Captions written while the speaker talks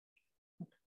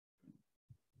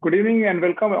Good evening and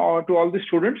welcome to all the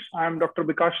students. I am Dr.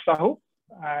 Bikash Sahu,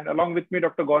 and along with me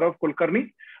Dr. Gaurav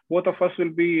Kulkarni. Both of us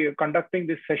will be conducting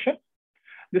this session.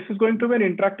 This is going to be an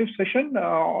interactive session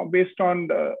based on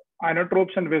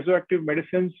inotropes and vasoactive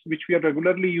medicines, which we are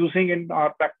regularly using in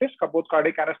our practice, both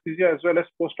cardiac anesthesia as well as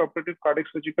post-operative cardiac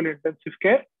surgical intensive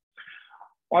care.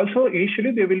 Also,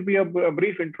 initially, there will be a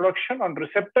brief introduction on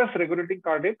receptors regulating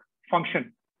cardiac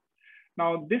function.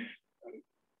 Now,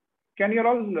 can you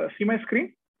all see my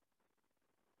screen?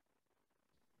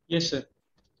 Yes, sir.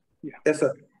 Yeah. Yes,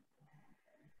 sir.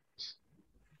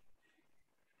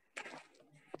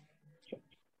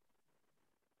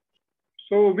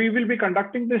 So we will be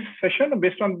conducting this session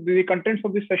based on the contents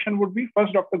of this session would be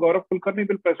first, Dr. Gaurav Kulkarni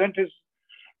will present his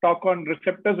talk on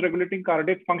receptors regulating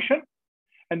cardiac function.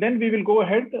 And then we will go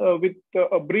ahead with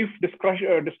a brief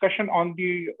discussion on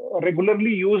the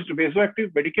regularly used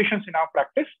vasoactive medications in our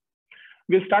practice.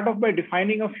 We'll start off by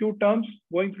defining a few terms,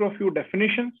 going through a few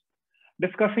definitions,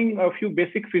 discussing a few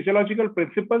basic physiological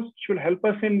principles which will help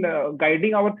us in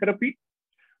guiding our therapy.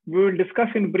 We will discuss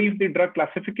in brief the drug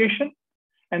classification,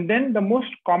 and then the most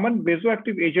common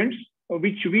vasoactive agents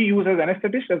which we use as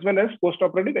anesthetists as well as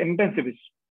post-operative intensivists.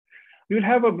 We will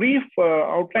have a brief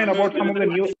outline about some of the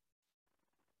new.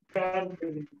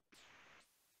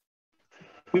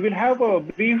 We will have a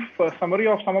brief summary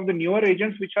of some of the newer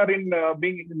agents which are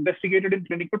being investigated in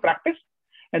clinical practice.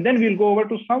 And then we'll go over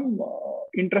to some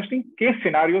interesting case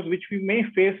scenarios which we may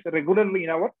face regularly in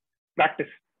our practice.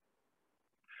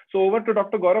 So over to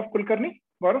Dr. Gaurav Kulkarni.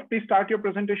 Gaurav, please start your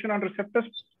presentation on receptors.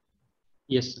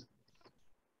 Yes, sir.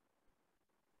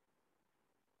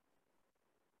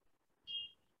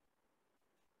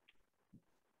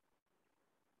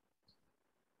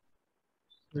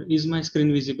 Is my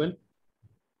screen visible?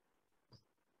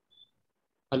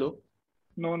 Hello?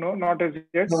 No, not as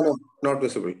yet. No, not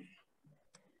visible.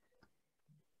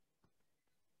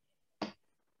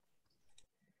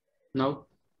 Now?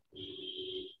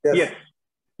 Yes.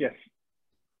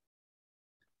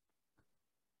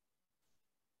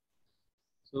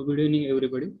 So good evening,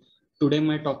 everybody. Today,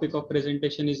 my topic of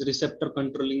presentation is receptor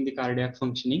controlling the cardiac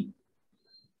functioning.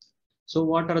 So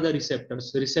what are the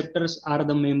receptors? Receptors are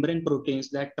the membrane proteins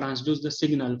that transduce the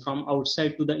signal from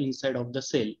outside to the inside of the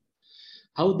cell.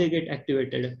 How they get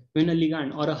activated? When a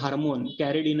ligand or a hormone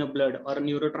carried in a blood or a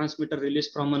neurotransmitter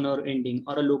released from a nerve ending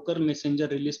or a local messenger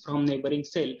released from neighboring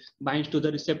cell binds to the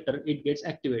receptor, it gets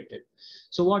activated.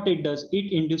 So what it does,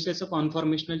 it induces a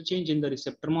conformational change in the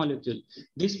receptor molecule.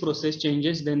 This process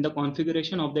changes then the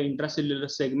configuration of the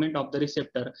intracellular segment of the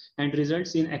receptor and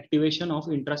results in activation of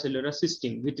intracellular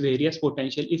system with various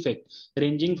potential effects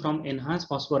ranging from enhanced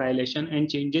phosphorylation and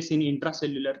changes in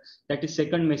intracellular, that is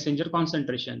second messenger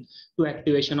concentration, to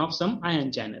activation of some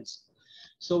ion channels.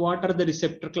 So what are the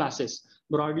receptor classes?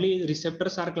 Broadly,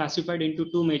 receptors are classified into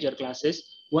two major classes.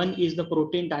 One is the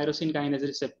protein tyrosine kinase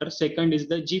receptor. Second is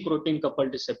the G protein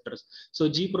coupled receptors. So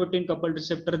G protein coupled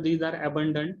receptor, these are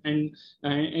abundant, and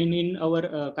in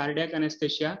our cardiac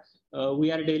anesthesia,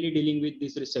 we are daily dealing with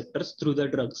these receptors through the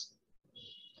drugs.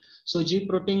 So G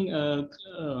protein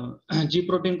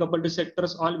coupled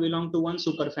receptors all belong to one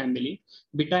superfamily.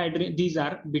 These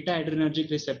are beta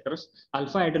adrenergic receptors,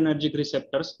 alpha adrenergic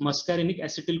receptors, muscarinic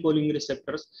acetylcholine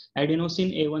receptors,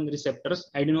 adenosine A1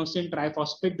 receptors, adenosine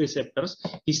triphosphate receptors,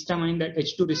 histamine that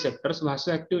H2 receptors,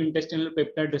 vasoactive intestinal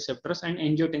peptide receptors, and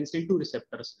angiotensin II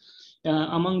receptors.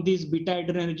 Among these beta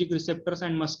adrenergic receptors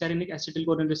and muscarinic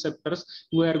acetylcholine receptors,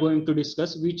 we are going to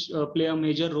discuss which play a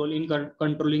major role in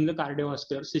controlling the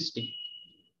cardiovascular system.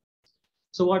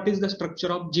 So what is the structure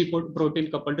of G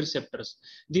protein coupled receptors?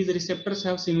 These receptors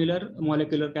have similar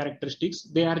molecular characteristics.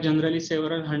 They are generally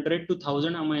several hundred to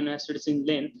 1,000 amino acids in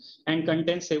length and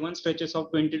contain 7 stretches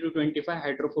of 20 to 25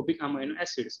 hydrophobic amino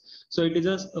acids. So it is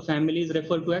a family is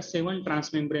referred to as 7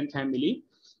 transmembrane family.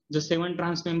 The 7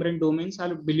 transmembrane domains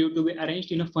are believed to be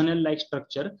arranged in a funnel-like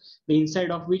structure, the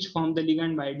inside of which form the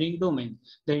ligand binding domain.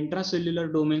 The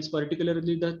intracellular domains,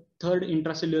 particularly the third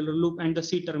intracellular loop and the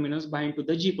C terminus, bind to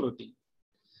the G protein.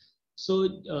 So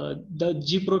the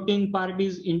G protein part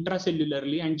is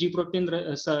intracellularly, and G protein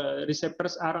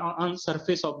receptors are on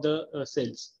surface of the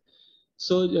cells.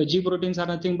 So G proteins are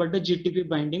nothing but the GTP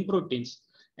binding proteins.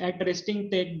 At resting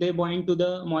state, they bind to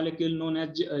the molecule known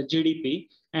as GDP,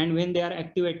 and when they are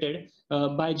activated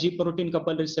by G protein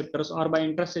coupled receptors or by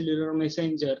intracellular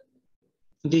messenger,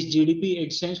 this GDP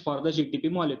exchange for the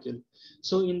GTP molecule.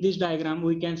 So in this diagram,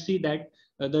 we can see that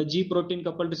the G protein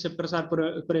coupled receptors are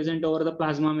present over the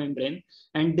plasma membrane,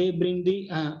 and they bring the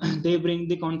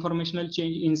conformational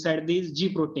change inside these G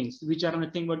proteins, which are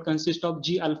nothing but consist of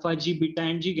G alpha, G beta,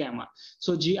 and G gamma.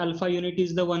 So G alpha unit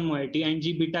is the one moiety, and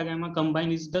G beta gamma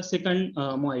combined is the second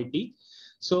moiety.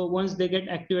 So once they get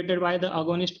activated by the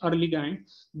agonist or ligand,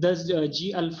 thus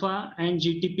G alpha and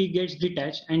GTP gets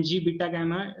detached and G beta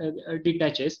gamma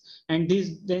detaches, and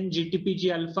this then GTP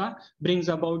G alpha brings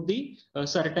about the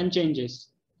certain changes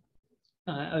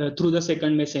through the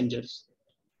second messengers.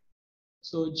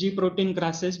 So G protein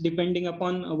classes, depending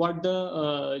upon what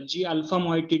the G alpha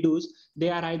moiety does, they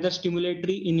are either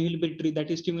stimulatory, inhibitory,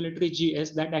 that is stimulatory GS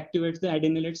that activates the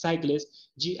adenylate cyclase,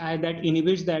 GI that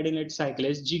inhibits the adenylate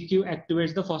cyclase, GQ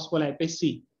activates the phospholipase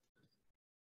C.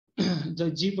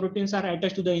 The G proteins are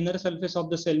attached to the inner surface of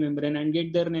the cell membrane and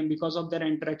get their name because of their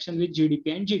interaction with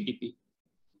GDP and GTP.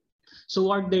 So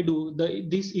what they do,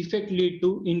 this effect lead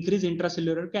to increased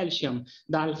intracellular calcium.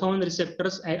 The alpha-1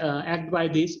 receptors act by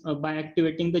this by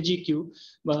activating the GQ,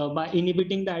 by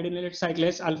inhibiting the adenylate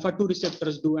cyclase. Alpha-2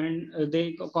 receptors do, and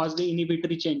they cause the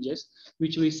inhibitory changes,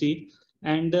 which we see.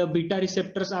 And the beta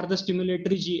receptors are the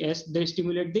stimulatory GS. They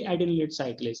stimulate the adenylate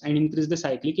cyclase and increase the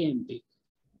cyclic AMP.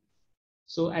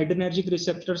 So adrenergic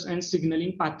receptors and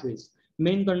signaling pathways.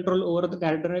 Main control over the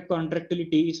cardiac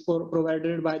contractility is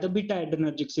provided by the beta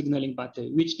adrenergic signaling pathway,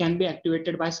 which can be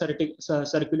activated by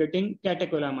circulating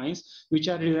catecholamines, which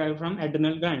are derived from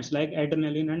adrenal glands like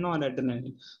adrenaline and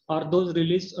noradrenaline, or those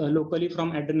released locally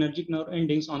from adrenergic nerve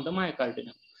endings on the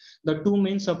myocardium. The two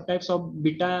main subtypes of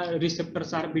beta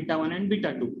receptors are beta 1 and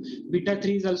beta 2. Beta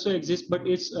 3 is also exists, but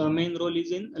its main role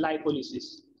is in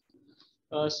lipolysis.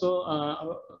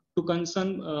 To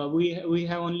concern, we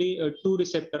have only two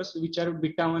receptors, which are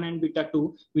beta 1 and beta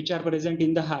 2, which are present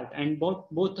in the heart, and both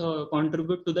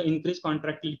contribute to the increased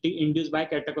contractility induced by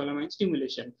catecholamine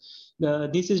stimulation.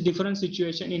 This is different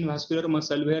situation in vascular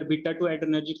muscle, where beta 2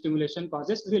 adrenergic stimulation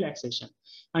causes relaxation.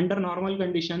 Under normal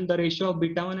condition, the ratio of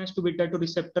beta 1 to beta 2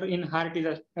 receptor in heart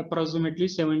is approximately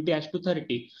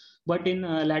 70:30. But in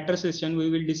later session, we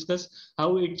will discuss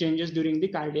how it changes during the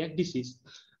cardiac disease.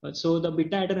 So the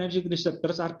beta adrenergic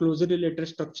receptors are closely related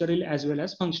structurally as well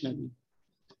as functionally.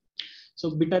 So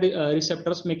beta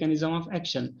receptors mechanism of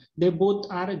action. They both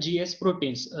are GS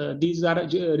proteins. These are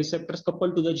receptors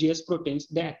coupled to the GS proteins.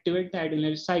 They activate the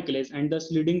adenylate cyclase and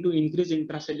thus leading to increased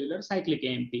intracellular cyclic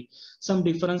AMP. Some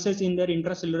differences in their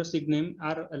intracellular signal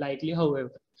are likely,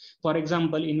 however. For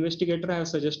example, investigators have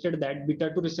suggested that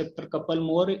beta 2 receptor couple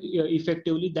more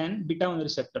effectively than beta 1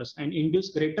 receptors and induce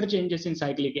greater changes in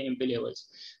cyclic AMP levels.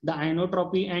 The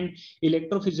inotropy and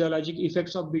electrophysiologic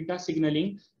effects of beta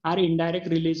signaling are indirect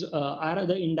release are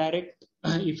the indirect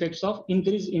effects of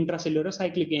increased intracellular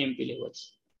cyclic AMP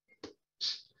levels.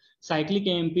 Cyclic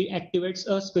AMP activates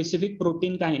a specific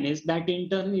protein kinase that in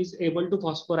turn is able to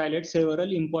phosphorylate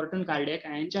several important cardiac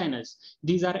ion channels.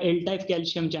 These are L-type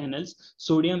calcium channels,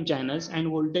 sodium channels, and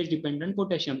voltage-dependent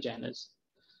potassium channels.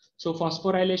 So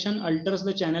phosphorylation alters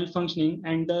the channel functioning,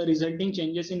 and the resulting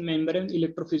changes in membrane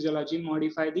electrophysiology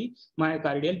modify the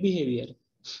myocardial behavior.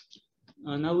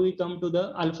 Now we come to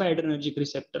the alpha adrenergic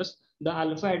receptors. The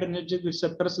alpha adrenergic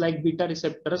receptors, like beta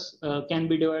receptors, can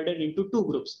be divided into two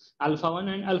groups, alpha 1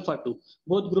 and alpha 2.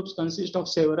 Both groups consist of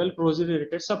several closely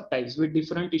related subtypes with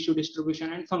different tissue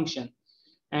distribution and function,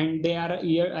 and they are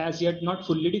as yet not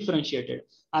fully differentiated.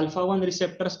 Alpha 1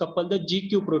 receptors couple the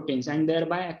GQ proteins and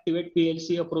thereby activate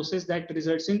PLC, a process that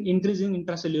results in increasing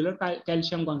intracellular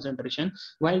calcium concentration,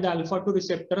 while the alpha 2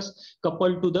 receptors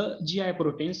couple to the GI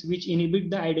proteins, which inhibit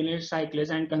the adenylate cyclase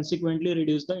and consequently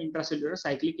reduce the intracellular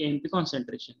cyclic AMP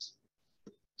concentrations.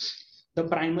 The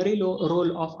primary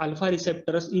role of alpha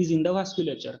receptors is in the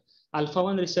vasculature. Alpha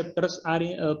 1 receptors are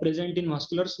present in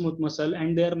muscular smooth muscle,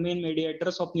 and they are main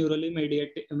mediators of neurally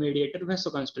mediated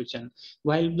vasoconstriction,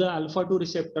 while the alpha 2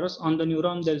 receptors on the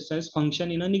neuron themselves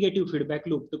function in a negative feedback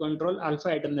loop to control alpha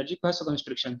adrenergic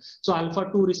vasoconstriction. So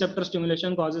alpha 2 receptor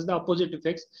stimulation causes the opposite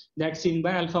effects that seen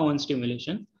by alpha 1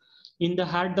 stimulation. In the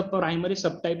heart, the primary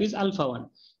subtype is alpha 1,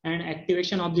 and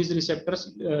activation of these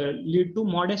receptors lead to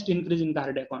modest increase in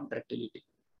cardiac contractility.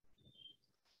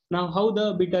 Now, how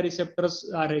the beta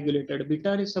receptors are regulated?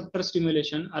 Beta receptor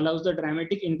stimulation allows the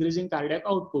dramatic increase in cardiac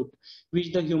output,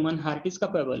 which the human heart is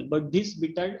capable. But this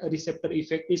beta receptor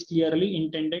effect is clearly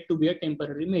intended to be a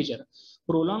temporary measure.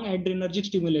 Prolonged adrenergic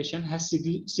stimulation has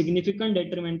significant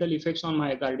detrimental effects on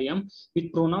myocardium,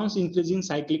 with pronounced increase in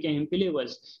cyclic AMP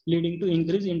levels, leading to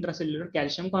increased intracellular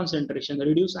calcium concentration,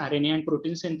 reduced RNA and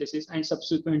protein synthesis, and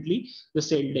subsequently the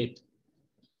cell death.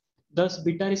 Thus,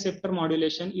 beta receptor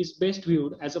modulation is best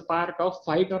viewed as a part of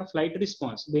fight or flight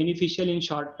response, beneficial in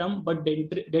short term but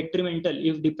detrimental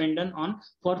if dependent on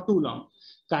for too long.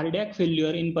 Cardiac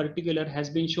failure in particular has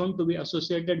been shown to be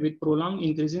associated with prolonged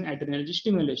increase in adrenergic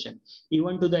stimulation,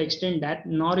 even to the extent that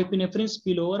norepinephrine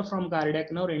spillover from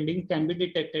cardiac nerve ending can be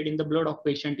detected in the blood of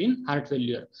patient in heart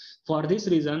failure. For this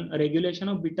reason, regulation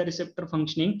of beta receptor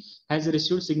functioning has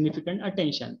received significant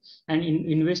attention, and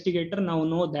investigators now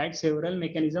know that several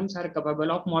mechanisms are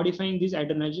capable of modifying these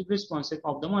adrenergic responses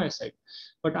of the myocyte.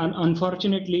 But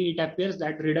unfortunately, it appears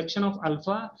that reduction of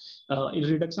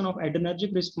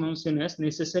adrenergic responsiveness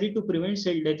necessary to prevent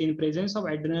cell death in presence of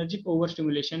adrenergic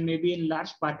overstimulation may be in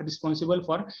large part responsible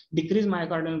for decreased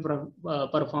myocardial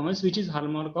performance, which is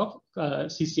hallmark of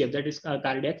CCF, that is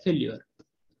cardiac failure.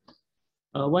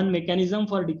 One mechanism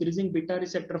for decreasing beta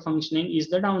receptor functioning is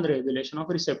the downregulation of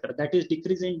receptor, that is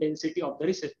decrease in density of the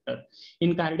receptor.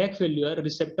 In cardiac failure,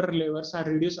 receptor levels are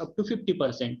reduced up to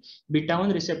 50%. Beta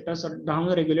 1 receptors are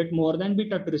downregulate more than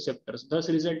beta 2 receptors, thus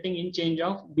resulting in change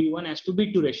of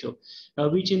B1:B2 ratio,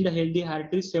 which in the healthy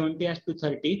heart is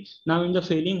 70:30. Now in the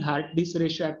failing heart, this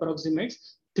ratio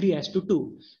approximates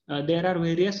 3:2. There are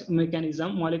various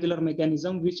molecular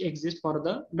mechanisms which exist for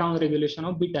the downregulation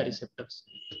of beta receptors.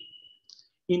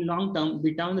 In long term,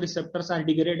 beta 1 receptors are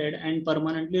degraded and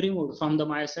permanently removed from the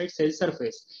myocyte cell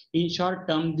surface. In short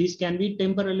term, these can be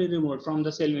temporarily removed from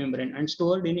the cell membrane and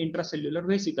stored in intracellular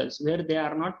vesicles where they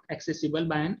are not accessible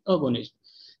by an agonist.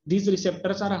 These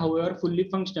receptors are, however, fully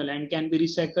functional and can be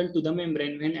recycled to the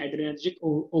membrane when adrenergic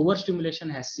overstimulation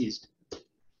has ceased.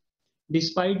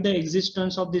 Despite the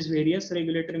existence of these various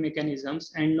regulatory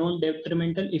mechanisms and known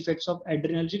detrimental effects of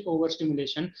adrenergic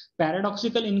overstimulation,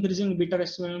 paradoxical increasing beta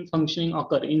receptor functioning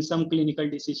occur in some clinical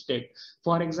disease state.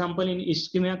 For example, in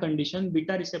ischemia condition,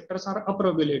 beta receptors are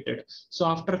upregulated. So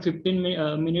after 15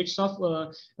 minutes of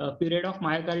period of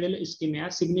myocardial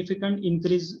ischemia, significant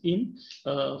increase in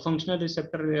functional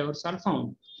receptor levels are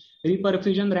found.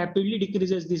 Reperfusion rapidly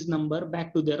decreases this number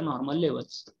back to their normal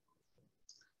levels.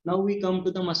 Now we come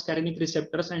to the muscarinic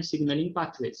receptors and signaling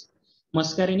pathways.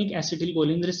 Muscarinic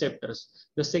acetylcholine receptors.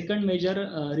 The second major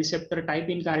receptor type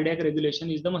in cardiac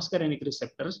regulation is the muscarinic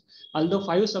receptors. Although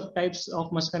 5 subtypes of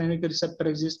muscarinic receptor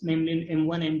exist, namely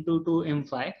M1, M2 to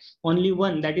M5, only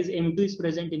one, that is M2, is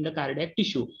present in the cardiac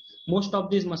tissue. Most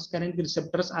of these muscarinic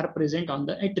receptors are present on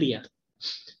the atria.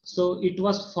 So it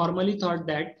was formerly thought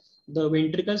that the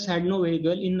ventricles had no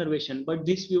vagal innervation, but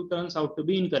this view turns out to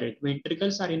be incorrect.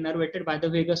 Ventricles are innervated by the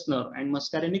vagus nerve, and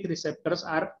muscarinic receptors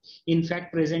are in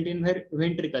fact present in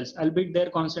ventricles, albeit their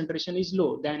concentration is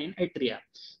low than in atria.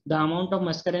 The amount of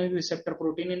muscarinic receptor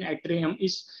protein in atrium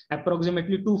is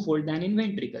approximately twofold than in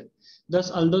ventricle.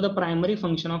 Thus, although the primary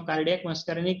function of cardiac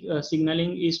muscarinic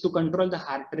signaling is to control the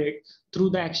heart rate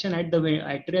through the action at the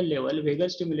atrial level,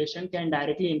 vagal stimulation can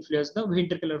directly influence the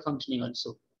ventricular functioning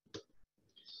also.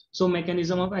 So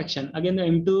mechanism of action, again the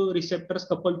M2 receptors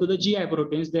coupled to the GI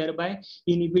proteins, thereby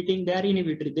inhibiting their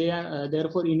inhibitory. They are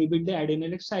therefore inhibit the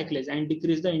adenylytic cyclase and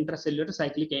decrease the intracellular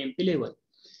cyclic AMP level.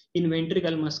 In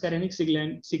ventricle, muscarinic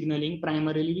signaling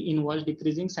primarily involves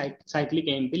decreasing cyclic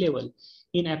AMP level.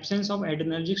 In absence of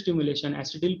adrenergic stimulation,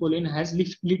 acetylcholine has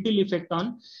little effect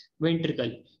on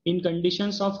ventricle. In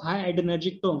conditions of high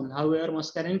adrenergic tone, however,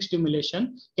 muscarinic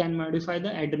stimulation can modify the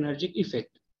adrenergic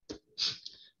effect.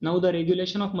 Now the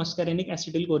regulation of muscarinic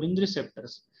acetylcholine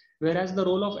receptors. Whereas the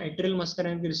role of atrial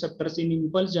muscarinic receptors in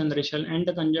impulse generation and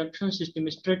the conjunction system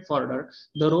is straightforward,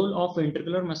 the role of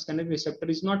ventricular muscarinic receptor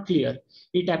is not clear.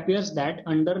 It appears that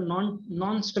under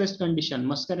non-stressed condition,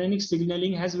 muscarinic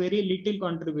signaling has very little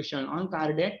contribution on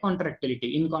cardiac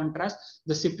contractility. In contrast,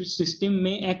 the system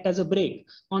may act as a brake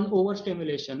on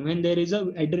overstimulation when there is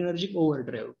an adrenergic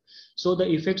overdrive. So the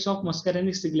effects of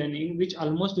muscarinic signaling, which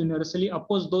almost universally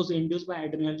oppose those induced by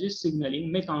adrenergic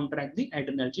signaling, may counteract the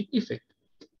adrenergic effect.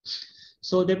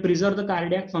 So they preserve the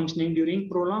cardiac functioning during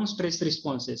prolonged stress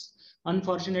responses.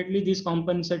 Unfortunately, this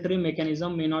compensatory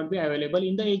mechanism may not be available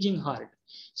in the aging heart.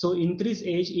 So increased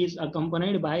age is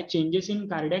accompanied by changes in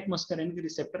cardiac muscarinic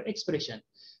receptor expression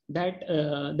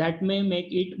that may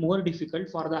make it more difficult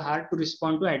for the heart to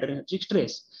respond to adrenergic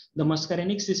stress. The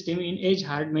muscarinic system in aged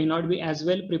heart may not be as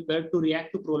well prepared to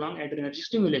react to prolonged adrenergic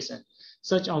stimulation,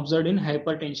 such observed in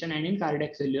hypertension and in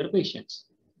cardiac failure patients.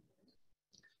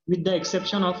 With the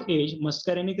exception of age,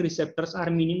 muscarinic receptors are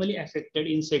minimally affected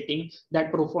in settings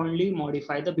that profoundly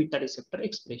modify the beta receptor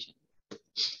expression.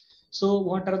 So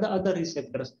what are the other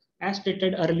receptors? As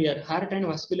stated earlier, heart and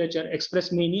vasculature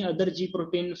express many other G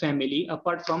protein family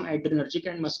apart from adrenergic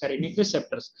and muscarinic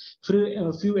receptors.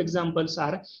 Few examples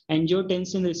are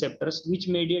angiotensin receptors, which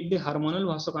mediate the hormonal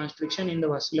vasoconstriction in the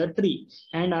vascular tree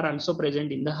and are also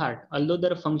present in the heart, although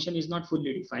their function is not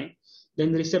fully defined.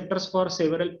 Then receptors for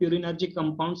several purinergic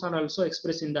compounds are also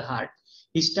expressed in the heart.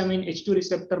 Histamine H2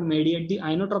 receptor mediate the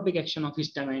inotropic action of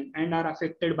histamine and are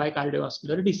affected by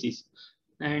cardiovascular disease.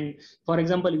 And for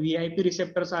example, VIP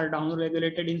receptors are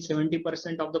downregulated in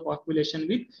 70% of the population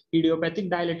with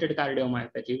idiopathic dilated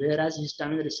cardiomyopathy, whereas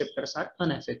histamine receptors are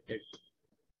unaffected.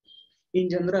 In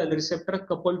general, receptor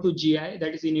coupled to GI,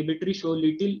 that is inhibitory, show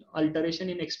little alteration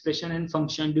in expression and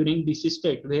function during disease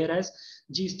state, whereas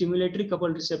G stimulatory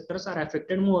coupled receptors are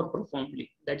affected more profoundly,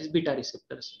 that is beta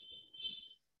receptors.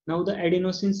 Now the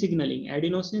adenosine signaling.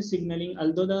 Adenosine signaling,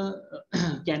 although the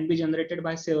can be generated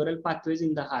by several pathways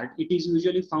in the heart, it is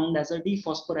usually found as a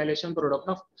dephosphorylation product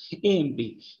of AMP.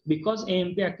 Because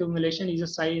AMP accumulation is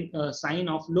a sign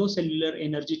of low cellular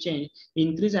energy change,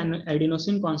 increased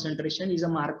adenosine concentration is a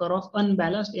marker of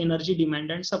unbalanced energy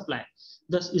demand and supply.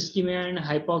 Thus, ischemia and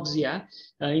hypoxia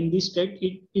in this state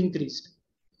it increased.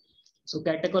 So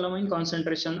catecholamine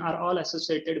concentration are all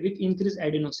associated with increased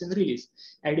adenosine release.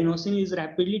 Adenosine is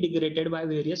rapidly degraded by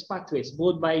various pathways,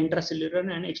 both by intracellular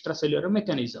and extracellular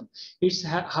mechanism. Its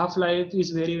half-life is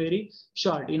very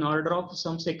short, in order of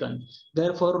some seconds.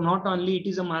 Therefore, not only it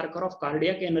is a marker of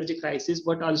cardiac energy crisis,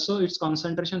 but also its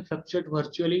concentration fluctuates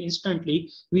virtually instantly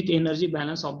with energy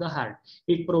balance of the heart.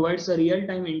 It provides a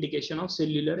real-time indication of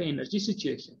cellular energy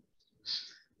situation.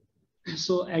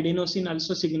 So adenosine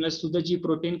also signals to the G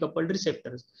protein coupled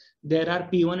receptors. There are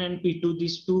P1 and P2,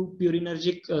 these two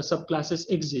purinergic subclasses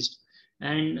exist.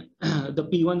 And the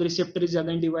P1 receptor is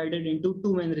again divided into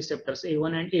two main receptors,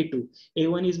 A1 and A2.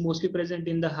 A1 is mostly present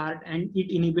in the heart and it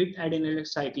inhibits adenylyl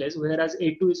cyclase, whereas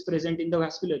A2 is present in the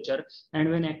vasculature and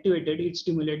when activated, it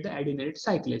stimulates the adenylyl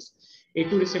cyclase.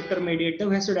 A2 receptor mediates the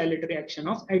vasodilatory action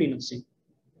of adenosine.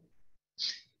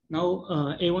 Now,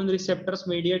 A1 receptors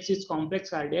mediates its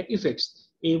complex cardiac effects.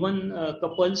 A1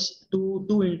 couples to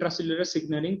two intracellular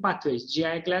signaling pathways,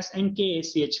 GI class and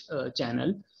KACH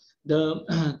channel.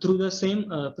 Through the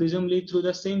same, presumably through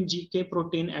the same GK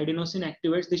protein, adenosine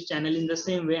activates this channel in the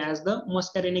same way as the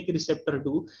muscarinic receptor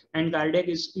do, and cardiac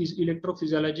is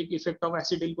electrophysiologic effect of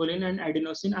acetylcholine and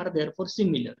adenosine are therefore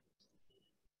similar.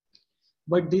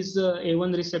 But this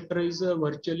A1 receptor is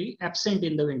virtually absent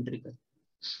in the ventricle.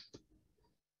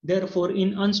 Therefore,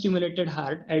 in unstimulated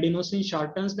heart, adenosine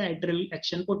shortens the atrial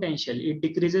action potential. It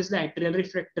decreases the atrial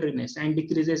refractoriness and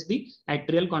decreases the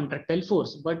atrial contractile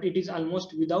force, but it is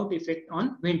almost without effect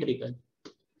on ventricle.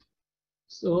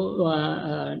 So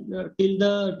till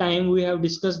the time we have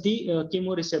discussed the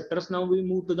chemoreceptors, now we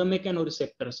move to the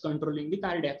mechanoreceptors controlling the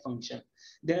cardiac function.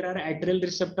 There are atrial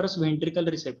receptors, ventricle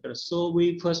receptors. So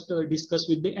we first discuss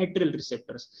with the atrial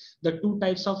receptors. The two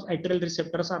types of atrial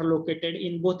receptors are located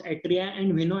in both atria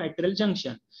and venoatrial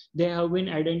junction. They have been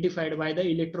identified by the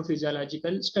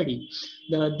electrophysiological study.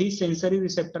 These sensory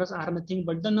receptors are nothing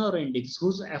but the nerve endings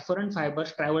whose afferent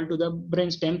fibers travel to the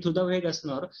brainstem through the vagus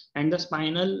nerve and the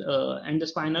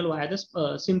spinal via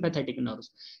the sympathetic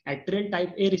nerves. Atrial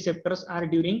type A receptors are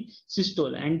during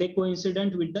systole and they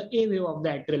coincident with the A wave of the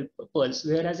atrial pulse,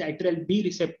 whereas atrial B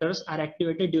receptors are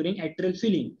activated during atrial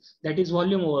filling, that is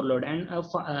volume overload,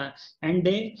 and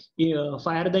they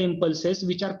fire the impulses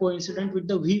which are coincident with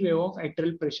the V wave of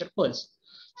atrial pressure pulse.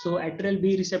 So atrial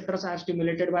B receptors are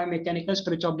stimulated by mechanical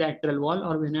stretch of the atrial wall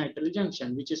or venoatrial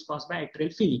junction, which is caused by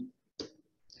atrial filling.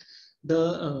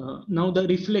 Now the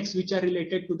reflex which are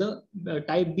related to the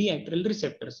type B atrial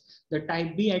receptors. The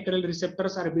type B atrial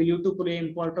receptors are believed to play an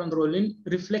important role in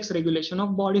reflex regulation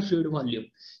of body fluid volume.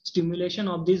 Stimulation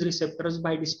of these receptors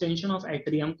by distension of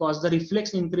atrium cause the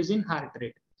reflex increase in heart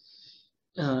rate.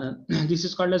 This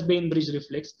is called as Bainbridge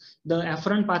reflex. The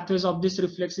afferent pathways of this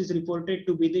reflex is reported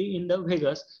to be in the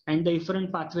vagus and the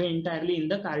efferent pathway entirely in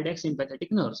the cardiac sympathetic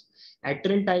nerves.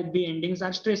 Atrial type B endings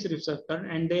are stress receptor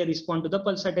and they respond to the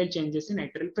pulsatile changes in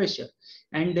atrial pressure,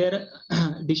 and their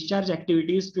discharge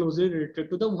activity is closely related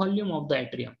to the volume of the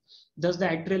atrium. Thus, the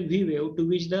atrial V wave to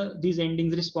which these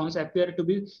endings response appear to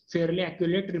be fairly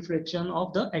accurate reflection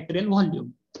of the atrial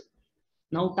volume.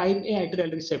 Now, type A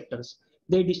atrial receptors.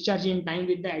 They discharge in time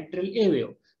with the atrial A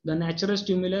wave. The natural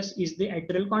stimulus is the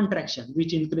atrial contraction,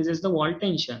 which increases the wall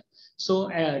tension. So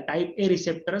type A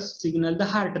receptors signal the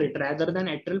heart rate rather than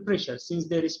atrial pressure, since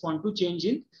they respond to change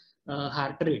in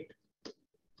heart rate.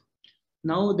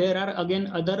 Now there are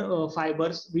again other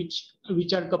fibers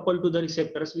which are coupled to the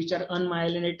receptors, which are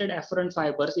unmyelinated afferent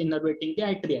fibers innervating the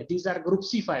atria. These are group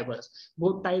C fibers.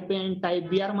 Both type A and type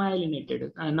B are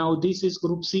myelinated. And now this is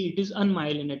group C. It is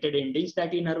unmyelinated endings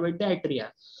that innervate the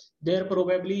atria. There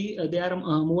probably they are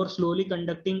more slowly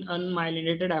conducting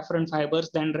unmyelinated afferent fibers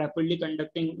than rapidly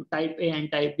conducting type A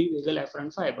and type B vagal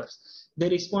afferent fibers. They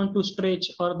respond to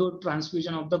stretch or the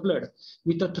transfusion of the blood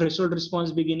with a threshold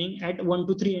response beginning at 1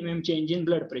 to 3 mm change in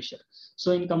blood pressure.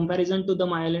 So in comparison to the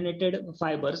myelinated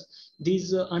fibers,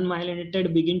 these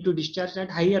unmyelinated begin to discharge at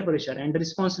higher pressure and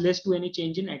response less to any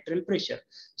change in atrial pressure.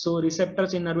 So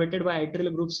receptors innervated by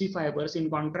atrial group C fibers, in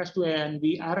contrast to A and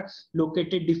B, are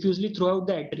located diffusely throughout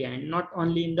the atria and not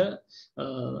only in the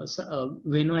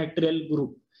venoatrial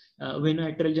group.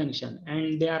 Venoatrial junction,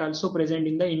 and they are also present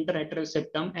in the interatrial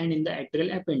septum and in the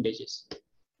atrial appendages.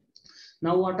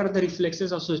 Now, what are the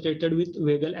reflexes associated with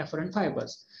vagal afferent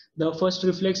fibers? The first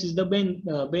reflex is the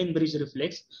Bain-Bridge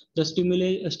reflex. The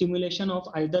stimulation of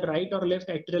either right or left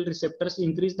atrial receptors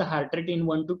increase the heart rate in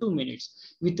 1 to 2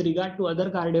 minutes. With regard to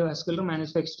other cardiovascular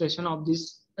manifestation of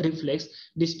this reflex,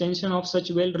 distension of such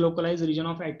well-localized region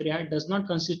of atria does not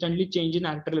consistently change in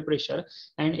arterial pressure,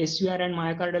 and SUR and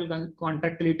myocardial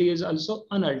contractility is also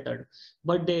unaltered.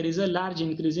 But there is a large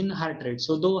increase in heart rate.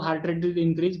 So though heart rate is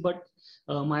increased, but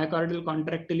myocardial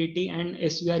contractility and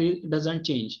SUR doesn't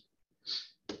change.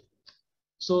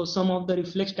 So some of the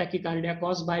reflex tachycardia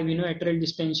caused by venoatrial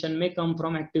distension may come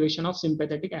from activation of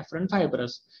sympathetic afferent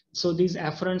fibers. So these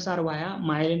afferents are via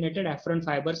myelinated afferent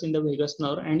fibers in the vagus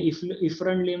nerve, and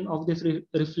efferent limb of the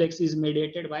reflex is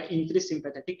mediated by increased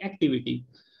sympathetic activity.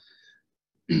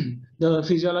 The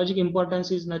physiologic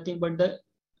importance is nothing but the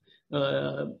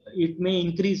it may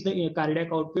increase the cardiac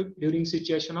output during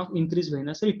situation of increased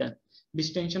venous return.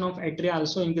 Distension of atria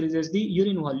also increases the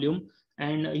urine volume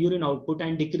and urine output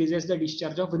and decreases the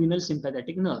discharge of renal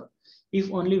sympathetic nerve.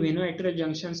 If only venoatrial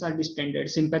junctions are distended,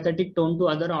 sympathetic tone to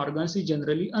other organs is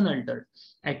generally unaltered.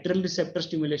 Atrial receptor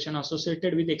stimulation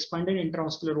associated with expanded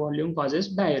intravascular volume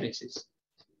causes diuresis.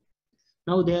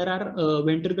 Now there are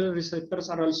ventricular receptors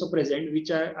are also present,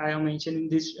 which I have mentioned in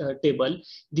this table.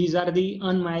 These are the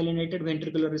unmyelinated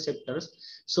ventricular receptors.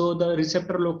 So the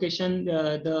receptor location,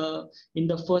 in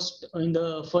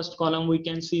the first column, we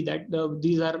can see that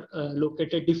these are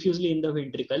located diffusely in the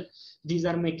ventricle. These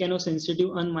are mechanosensitive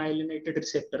unmyelinated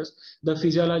receptors. The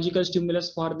physiological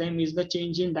stimulus for them is the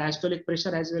change in diastolic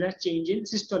pressure as well as change in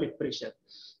systolic pressure.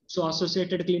 So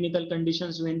associated clinical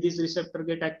conditions when these receptors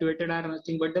get activated are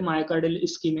nothing but the myocardial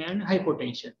ischemia and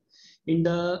hypotension. In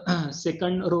the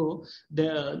second row,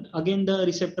 again the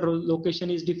receptor location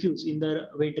is diffuse in the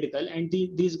ventricle, and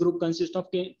these group consist of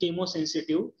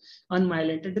chemosensitive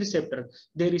unmyelinated receptor.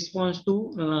 They respond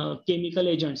to chemical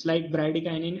agents like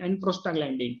bradykinin and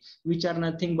prostaglandin, which are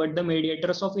nothing but the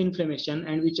mediators of inflammation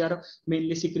and which are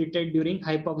mainly secreted during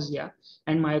hypoxia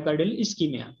and myocardial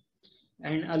ischemia,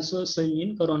 and also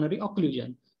in coronary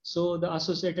occlusion. So the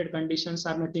associated conditions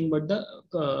are nothing but the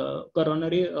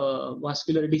coronary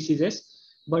vascular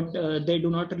diseases, but they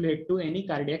do not relate to any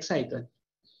cardiac cycle.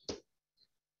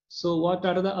 So what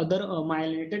are the other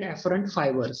myelinated afferent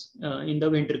fibers in the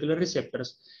ventricular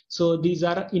receptors? So these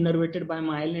are innervated by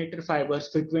myelinated fibers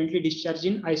frequently discharged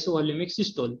in isovolumic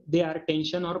systole. They are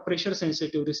tension or pressure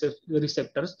sensitive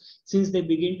receptors since they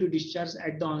begin to discharge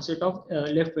at the onset of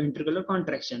left ventricular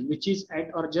contraction, which is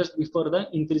at or just before the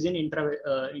increase in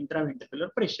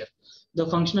intraventricular pressure. The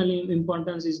functional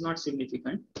importance is not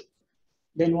significant.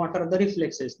 Then what are the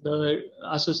reflexes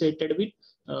associated with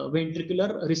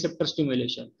ventricular receptor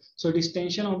stimulation? So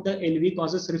distension of the LV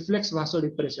causes reflex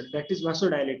vasodilatation, that is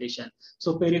vasodilatation.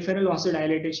 So peripheral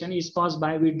vasodilatation is caused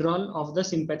by withdrawal of the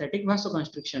sympathetic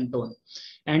vasoconstriction tone,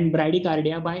 and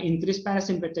bradycardia by increased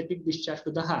parasympathetic discharge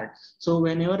to the heart. So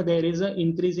whenever there is an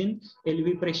increase in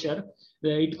LV pressure,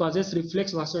 it causes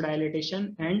reflex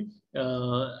vasodilatation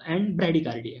and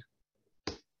bradycardia.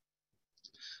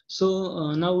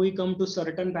 So now we come to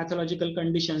certain pathological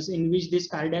conditions in which these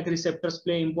cardiac receptors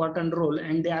play important role,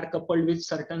 and they are coupled with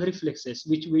certain reflexes,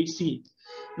 which we see.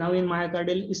 Now in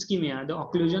myocardial ischemia, the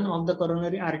occlusion of the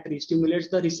coronary artery stimulates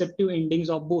the receptive endings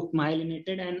of both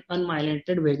myelinated and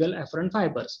unmyelinated vagal afferent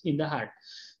fibers in the heart.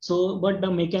 So, but the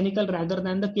mechanical rather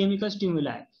than the chemical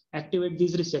stimuli activate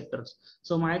these receptors.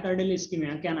 So myocardial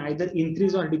ischemia can either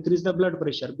increase or decrease the blood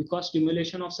pressure because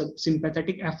stimulation of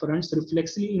sympathetic afferents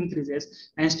reflexively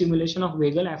increases, and stimulation of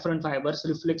vagal afferent fibers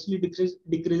reflexively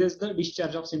decreases the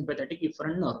discharge of sympathetic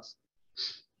efferent nerves.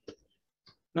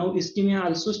 Now, ischemia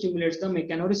also stimulates the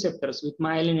mechanoreceptors with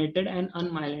myelinated and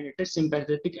unmyelinated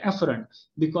sympathetic afferent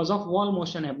because of wall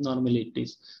motion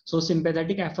abnormalities. So,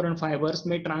 sympathetic afferent fibers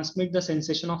may transmit the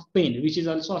sensation of pain, which is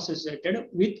also associated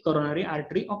with coronary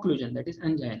artery occlusion, that is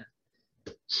angina.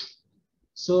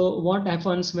 So what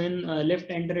happens when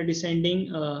left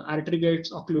antero-descending artery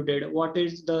gets occluded? What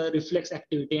is the reflex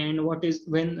activity, and what is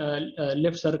when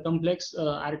left circumflex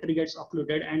artery gets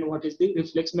occluded, and what is the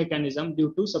reflex mechanism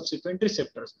due to subsequent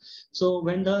receptors? So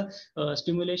when the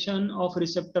stimulation of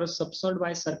receptors subserved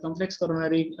by circumflex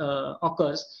coronary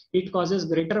occurs, it causes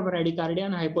greater bradycardia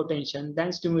and hypotension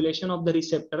than stimulation of the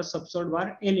receptors subserved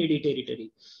by LAD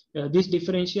territory. This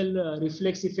differential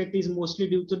reflex effect is mostly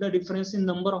due to the difference in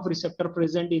number of receptors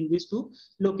present in these two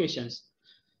locations.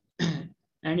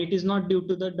 And it is not due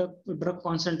to the drug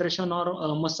concentration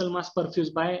or muscle mass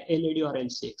perfused by LAD or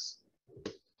LCX.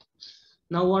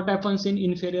 Now, what happens in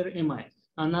inferior MI?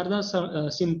 Another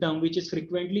symptom which is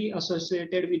frequently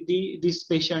associated with these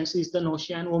patients is the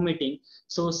nausea and vomiting.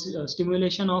 So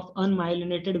stimulation of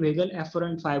unmyelinated vagal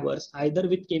afferent fibers, either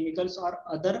with chemicals or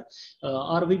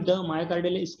or with the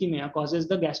myocardial ischemia, causes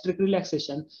the gastric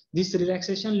relaxation. This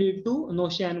relaxation leads to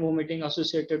nausea and vomiting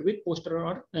associated with posterior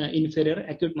or inferior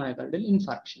acute myocardial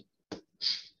infarction.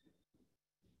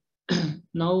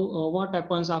 Now, what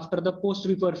happens after the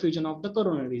post-reperfusion of the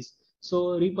coronaries?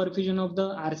 So reperfusion of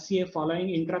the RCA following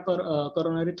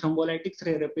intracoronary thrombolytic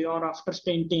therapy or after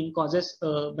stenting causes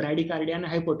bradycardia and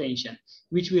hypotension,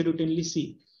 which we routinely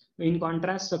see. In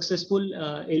contrast, successful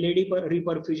LAD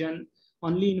reperfusion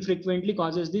only infrequently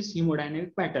causes this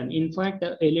hemodynamic pattern. In fact,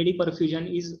 LAD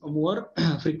perfusion is more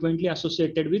frequently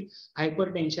associated with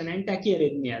hypertension and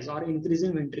tachyarrhythmias or increase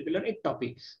in ventricular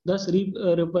ectopy. Thus,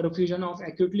 reperfusion of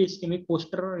acutely ischemic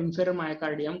posterior or inferior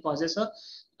myocardium causes a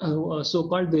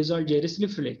so-called basal gyrus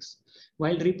reflex,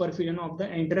 while reperfusion of the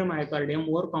anterior myocardium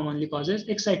more commonly causes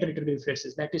excitatory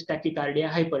reflexes, that is tachycardia,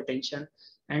 hypertension,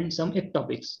 and some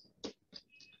ectopics.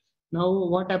 Now,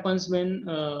 what happens when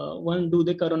one do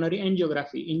the coronary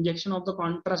angiography? Injection of the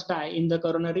contrast dye in the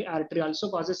coronary artery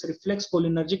also causes reflex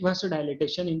cholinergic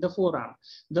vasodilation in the forearm.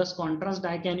 Thus, contrast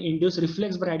dye can induce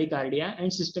reflex bradycardia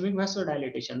and systemic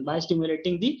vasodilation by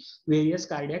stimulating the various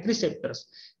cardiac receptors.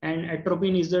 And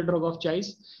atropine is the drug of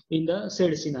choice in the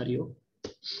said scenario.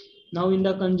 Now, in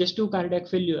the congestive cardiac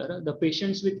failure, the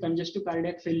patients with congestive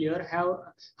cardiac failure have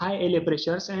high LA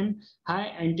pressures and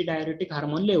high antidiuretic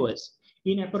hormone levels.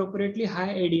 Inappropriately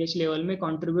high ADH level may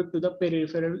contribute to the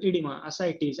peripheral edema,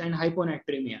 ascites, and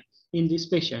hyponatremia in these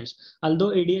patients. Although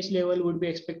ADH level would be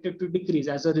expected to decrease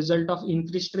as a result of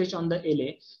increased stretch on the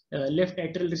LA, left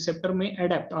atrial receptor may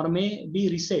adapt or may be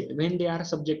reset when they are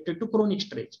subjected to chronic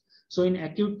stretch. So in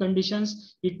acute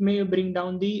conditions, it may bring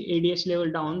down the ADH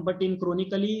level down, but in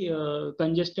chronically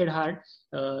congested heart,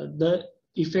 the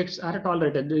effects are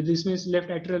tolerated. This means left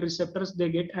atrial receptors, they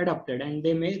get adapted and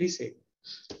they may reset.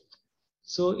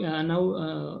 So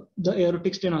now the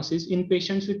aortic stenosis. In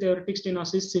patients with aortic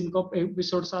stenosis, syncope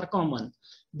episodes are common.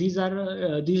 These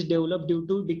develop due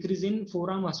to decrease in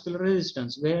forearm vascular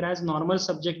resistance, whereas normal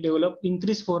subject develop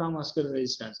increased forearm vascular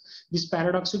resistance. This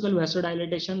paradoxical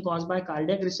vasodilation caused by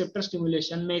cardiac receptor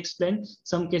stimulation may explain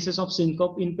some cases of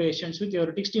syncope in patients with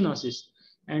aortic stenosis,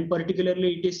 and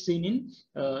particularly it is seen in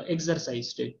exercise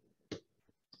state.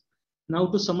 Now,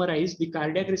 to summarize, the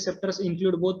cardiac receptors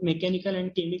include both mechanical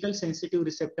and chemical sensitive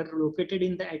receptors located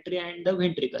in the atria and the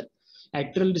ventricle.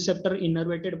 Atrial receptor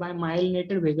innervated by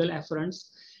myelinated vagal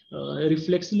afferents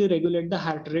reflexively regulate the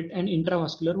heart rate and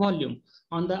intravascular volume.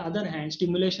 On the other hand,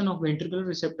 stimulation of ventricular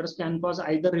receptors can cause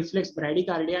either reflex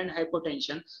bradycardia and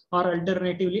hypotension or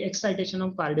alternatively excitation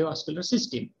of cardiovascular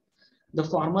system. The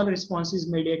former response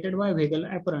is mediated by vagal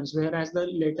afferents, whereas the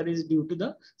latter is due to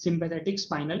the sympathetic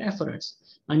spinal afferents.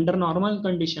 Under normal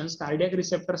conditions, cardiac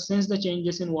receptors sense the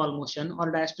changes in wall motion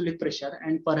or diastolic pressure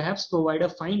and perhaps provide a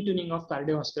fine-tuning of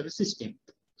cardiovascular system.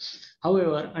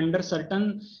 However, under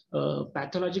certain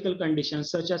pathological conditions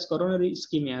such as coronary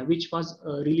ischemia, which cause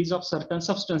release of certain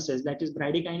substances, that is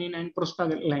bradykinin and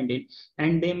prostaglandin,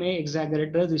 and they may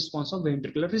exaggerate the response of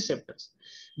ventricular receptors.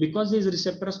 Because these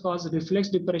receptors cause reflex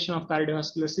depression of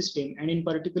cardiovascular system and in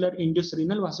particular induce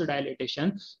renal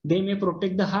vasodilation, they may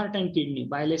protect the heart and kidney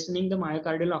by lessening the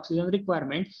myocardial oxygen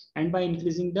requirement and by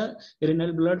increasing the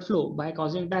renal blood flow by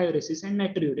causing diuresis and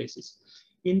natriuresis.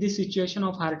 In this situation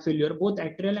of heart failure, both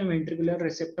atrial and ventricular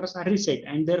receptors are reset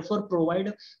and therefore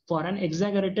provide for an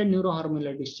exaggerated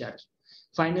neurohormonal discharge.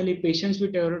 Finally, patients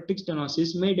with aortic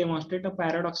stenosis may demonstrate a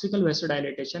paradoxical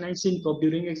vasodilation and syncope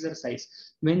during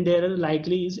exercise when there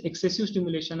likely is excessive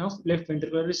stimulation of left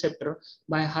ventricular receptor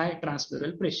by high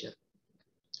transpleural pressure.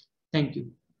 Thank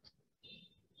you.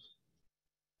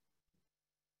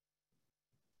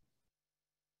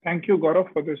 Thank you,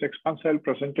 Gaurav, for this expansive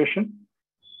presentation.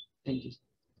 Thank you.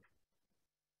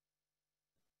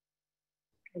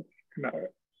 Now,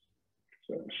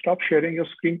 so stop sharing your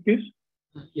screen, please.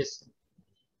 Yes.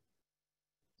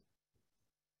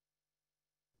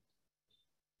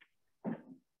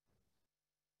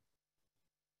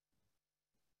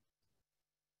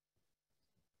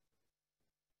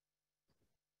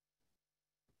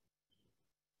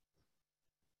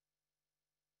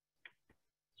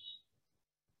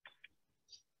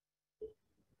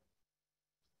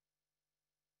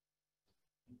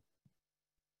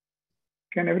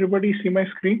 Can everybody see my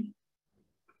screen?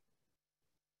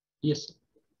 Yes.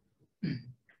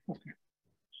 Okay.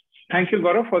 Thank you,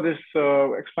 Gaurav, for this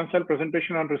expansive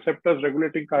presentation on receptors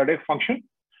regulating cardiac function.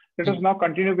 Let us now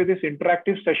continue with this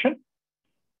interactive session.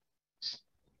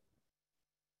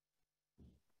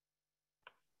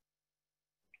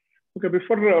 Okay,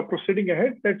 before proceeding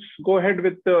ahead, let's go ahead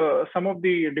with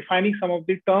defining some of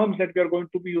the terms that we are going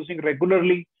to be using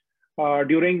regularly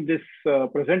during this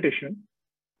presentation.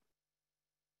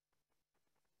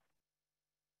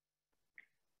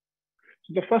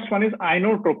 So the first one is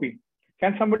inotropy.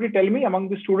 Can somebody tell me among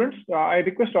the students? I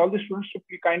request all the students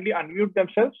to kindly unmute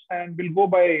themselves, and we'll go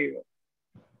by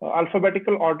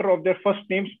alphabetical order of their first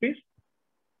names, please.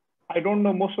 I don't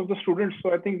know most of the students,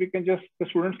 so I think we can just, the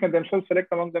students can themselves select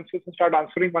among themselves and start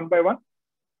answering one by one.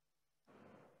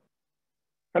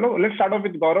 Hello, let's start off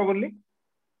with Gaurav only.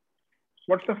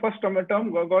 What's the first term,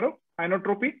 Gaurav?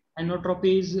 Inotropy?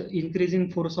 Inotropy is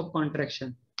increasing force of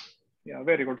contraction. Yeah,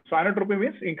 very good. So inotropy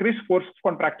means increased force of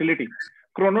contractility.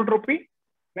 Chronotropy?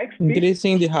 Next, please.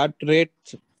 Increasing the heart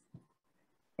rate.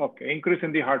 Okay, increase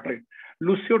in the heart rate.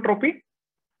 Luciotropy?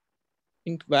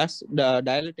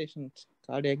 Dilatation,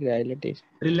 cardiac dilatation.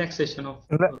 Relaxation of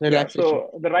Relaxation. Yeah,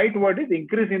 so the right word is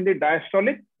increase in the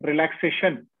diastolic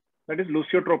relaxation. That is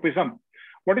luciotropism.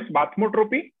 What is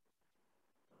bathmotropy?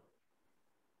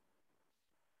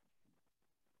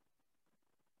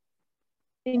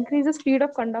 Increase the speed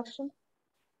of conduction.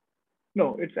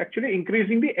 No, it's actually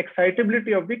increasing the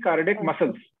excitability of the cardiac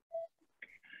muscles.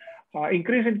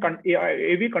 Increase in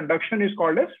AV conduction is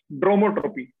called as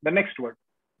dromotropy. The next word.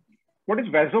 What is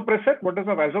vasopressor? What does a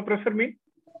vasopressor mean?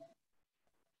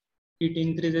 It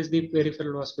increases the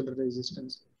peripheral vascular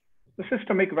resistance. The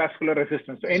systemic vascular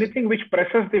resistance. So anything which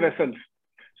presses the vessels.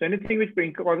 So anything which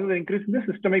causes an increase in the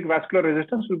systemic vascular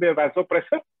resistance will be a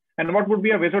vasopressor. And what would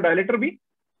be a vasodilator be?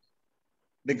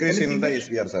 Decrease in the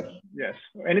SVR, sir. Yes,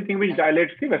 anything which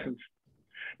dilates the vessels.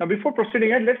 Now, before proceeding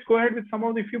ahead, let's go ahead with some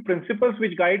of the few principles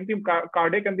which guide the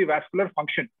cardiac and the vascular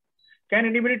function. Can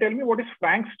anybody tell me what is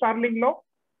Frank-Starling law?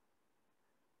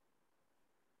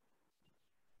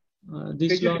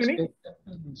 This law.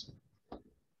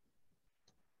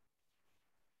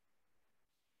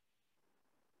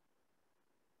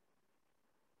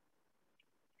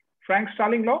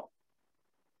 Frank-Starling law?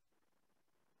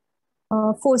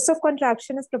 Force of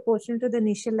contraction is proportional to the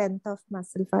initial length of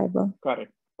muscle fiber.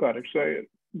 Correct, correct. So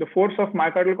the force of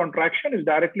myocardial contraction is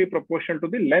directly proportional to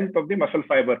the length of the muscle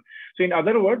fiber. So in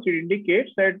other words, it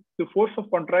indicates that the force of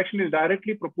contraction is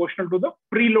directly proportional to the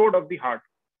preload of the heart.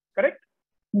 Correct?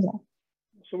 Yeah.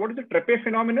 So what is the Treppe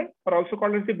phenomenon, or also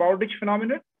called as the Bowditch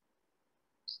phenomenon?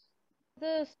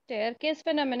 The staircase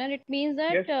phenomenon, it means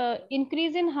that Yes.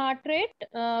 increase in heart rate,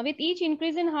 with each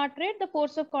increase in heart rate, the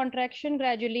force of contraction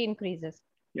gradually increases.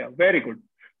 Yeah, very good.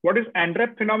 What is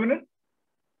Andrep phenomenon?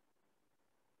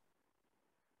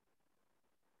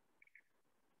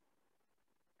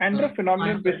 Andrep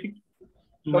phenomenon basically.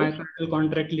 Myocardial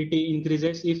contractility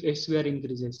increases if SVR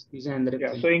increases. Is Andrep.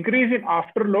 Yeah, so increase in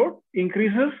afterload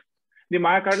increases the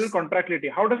myocardial contractility.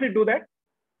 How does it do that?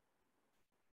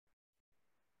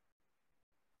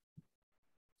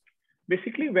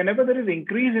 Basically, whenever there is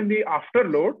increase in the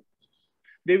afterload,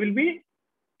 there will be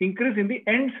increase in the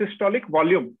end systolic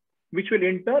volume, which will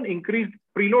in turn increase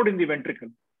preload in the ventricle.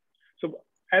 So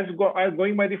as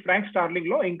going by the Frank-Starling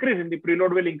law, increase in the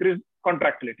preload will increase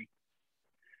contractility.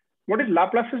 What is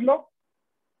Laplace's law?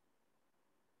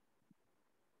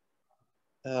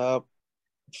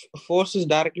 Force is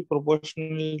directly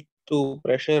proportional to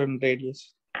pressure and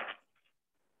radius.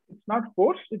 It's not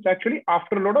force, it's actually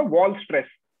afterload of wall stress.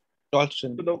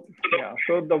 Torsion.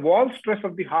 So the wall stress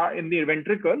of the heart in the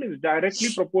ventricle is directly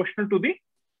proportional to the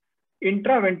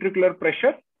intraventricular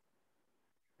pressure,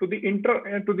 to the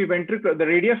ventricle, the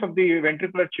radius of the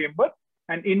ventricular chamber,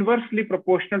 and inversely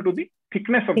proportional to the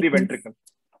thickness of the ventricle.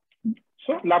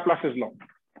 So Laplace's law.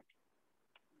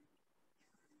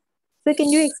 So can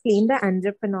you explain the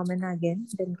Andrep phenomena again?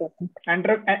 Didn't get it.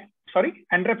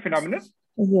 Andrep phenomenon?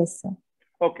 Yes, sir.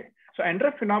 Okay. So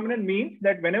NREF phenomenon means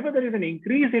that whenever there is an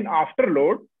increase in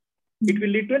afterload, it will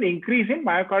lead to an increase in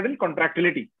myocardial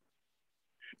contractility.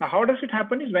 Now, how does it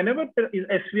happen is whenever the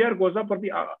SVR goes up, or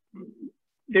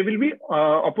there will be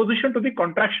opposition to the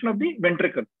contraction of the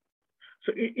ventricle.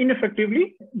 So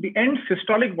ineffectively, the end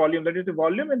systolic volume, that is the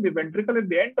volume in the ventricle at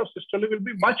the end of systole, will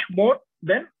be much more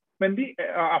than when the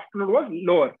afterload was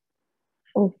lower.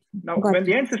 Oh, now, when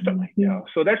the end systole,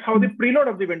 so that's how the preload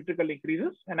of the ventricle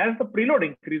increases. And as the preload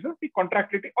increases, the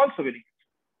contractility also will increase.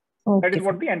 Okay. That is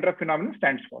what the NREF phenomenon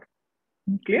stands for.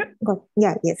 Clear? Got it.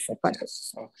 Yeah, yes, sir. Got it.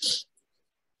 Okay.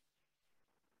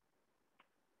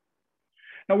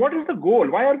 Now, what is the goal?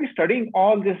 Why are we studying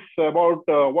all this about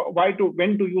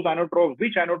when to use inotropes,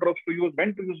 which inotropes to use,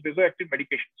 when to use vasoactive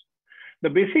medications? The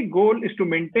basic goal is to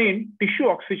maintain tissue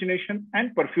oxygenation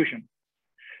and perfusion.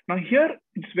 Now, here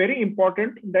it's very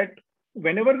important that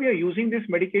whenever we are using these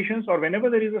medications, or whenever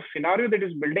there is a scenario that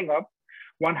is building up,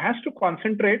 one has to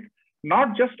concentrate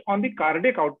not just on the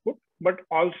cardiac output, but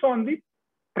also on the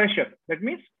pressure. That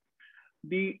means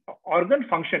the organ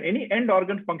function, any end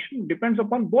organ function depends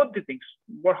upon both the things.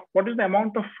 What is the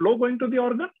amount of flow going to the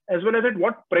organ, as well as at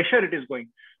what pressure it is going.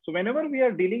 So whenever we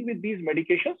are dealing with these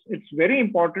medications, it's very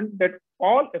important that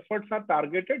all efforts are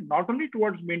targeted not only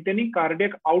towards maintaining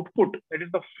cardiac output, that is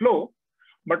the flow,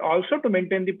 but also to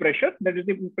maintain the pressure, that is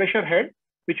the pressure head,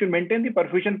 which will maintain the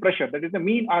perfusion pressure, that is the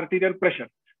mean arterial pressure.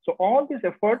 So all these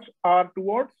efforts are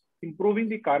towards improving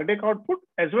the cardiac output,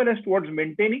 as well as towards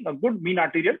maintaining a good mean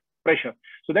arterial pressure.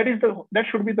 So that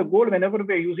should be the goal whenever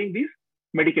we are using these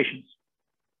medications.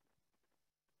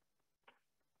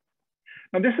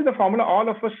 Now, this is the formula all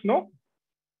of us know.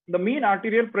 The mean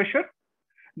arterial pressure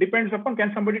depends upon,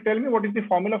 can somebody tell me what is the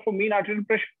formula for mean arterial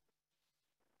pressure?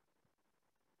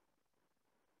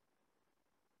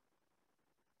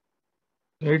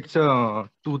 It's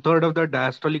 2/3 of the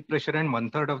diastolic pressure and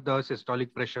 1/3 of the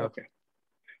systolic pressure. Okay.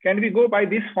 Can we go by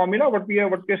this formula, what we are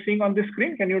seeing on the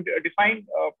screen? Can you define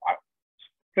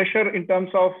pressure in terms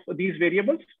of these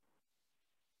variables?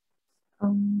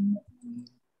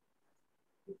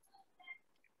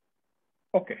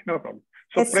 Okay, no problem.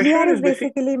 So SVR is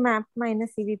basically MAP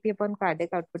minus CVP upon cardiac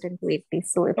output into 80.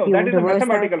 So if you that is a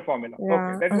mathematical that, formula.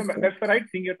 Yeah, okay, that's the right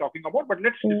thing you're talking about. But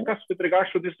let's discuss with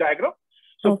regards to this diagram.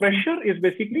 So pressure is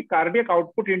basically cardiac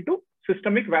output into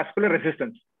systemic vascular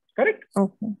resistance. Correct?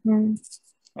 Okay.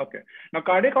 Okay. Now,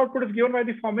 cardiac output is given by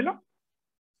the formula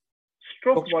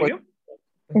stroke volume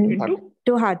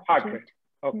into heart rate.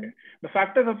 Okay. The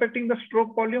factors affecting the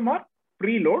stroke volume are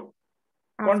preload,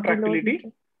 contractility,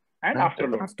 and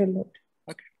afterload.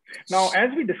 Okay. Now, as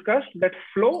we discussed, that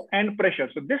flow and pressure.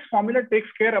 So this formula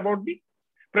takes care about the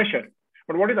pressure.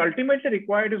 But what is ultimately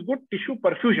required is good tissue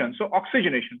perfusion, so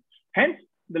oxygenation. Hence,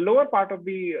 the lower part of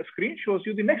the screen shows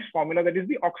you the next formula, that is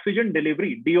the oxygen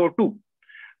delivery, DO2.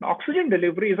 Now, oxygen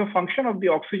delivery is a function of the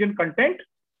oxygen content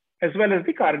as well as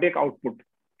the cardiac output.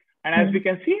 And as we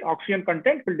can see, oxygen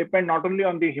content will depend not only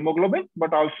on the hemoglobin,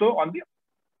 but also on the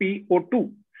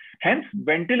PO2. Hence,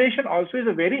 ventilation also is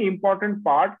a very important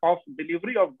part of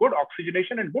delivery of good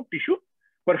oxygenation and good tissue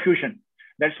perfusion.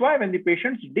 That's why when the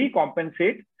patients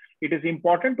decompensate, it is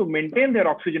important to maintain their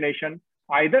oxygenation,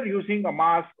 either using a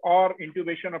mask or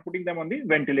intubation or putting them on the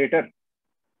ventilator.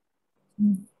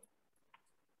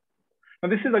 Now,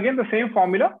 this is again the same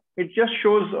formula. It just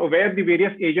shows where the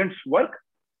various agents work.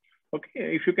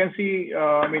 Okay, if you can see,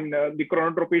 the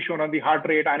chronotropy is shown on the heart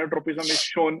rate, inotropism is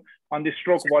shown on the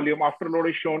stroke volume, afterload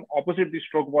is shown opposite the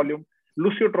stroke volume.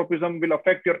 Lusiotropism will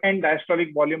affect your end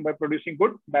diastolic volume by producing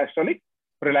good diastolic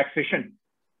relaxation.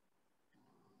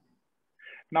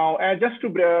 Now, just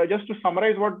to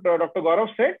summarize what Dr.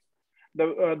 Gaurav said,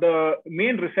 the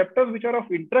main receptors which are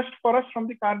of interest for us from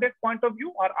the cardiac point of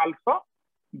view are alpha,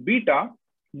 beta,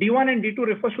 D1 and D2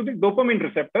 refers to the dopamine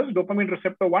receptors, dopamine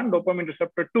receptor 1, dopamine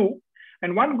receptor 2,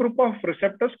 and one group of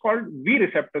receptors called V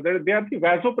receptors. They are the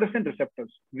vasopressin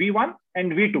receptors, V1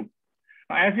 and V2.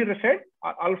 Now, as you said,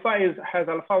 alpha has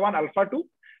alpha 1, alpha 2.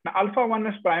 Now, alpha 1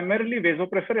 is primarily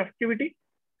vasopressor activity.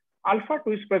 Alpha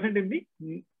 2 is present in the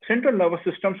central nervous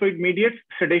system, so it mediates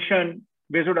sedation,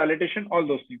 vasodilatation, all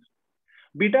those things.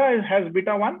 Beta has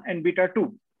beta 1 and beta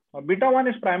 2. Beta 1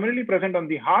 is primarily present on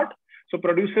the heart, so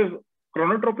produces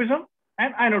chronotropism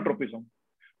and inotropism,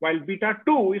 while beta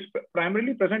 2 is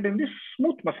primarily present in the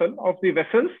smooth muscle of the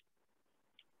vessels,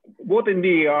 both in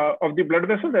the of the blood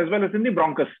vessels as well as in the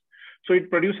bronchus. So it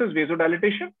produces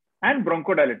vasodilatation and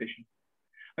bronchodilation.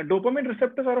 Dopamine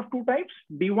receptors are of two types,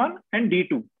 D1 and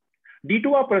D2.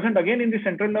 D2 are present again in the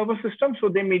central nervous system, so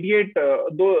they mediate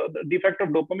the effect of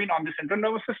dopamine on the central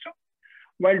nervous system,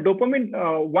 while dopamine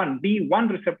 1,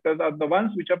 D1 receptors are the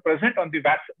ones which are present on the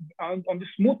on the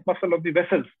smooth muscle of the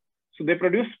vessels. So they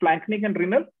produce splanchnic and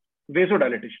renal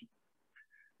vasodilatation.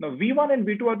 Now V1 and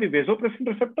V2 are the vasopressin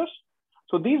receptors.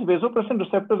 So these vasopressin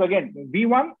receptors, again,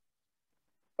 V1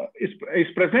 is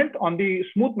present on the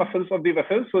smooth muscles of the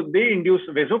vessels, so they induce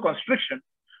vasoconstriction,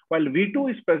 while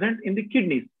V2 is present in the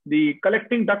kidneys, the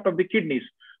collecting duct of the kidneys.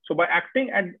 So by acting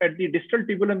at the distal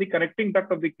tubule and the connecting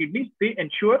duct of the kidneys, they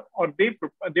ensure or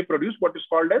they produce what is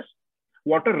called as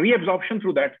water reabsorption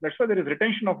through that. That's why there is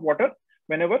retention of water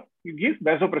whenever you give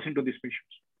vasopressin to these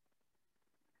patients.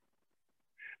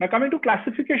 Now coming to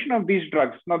classification of these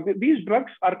drugs. Now these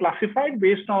drugs are classified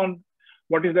based on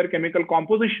what is their chemical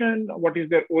composition, what is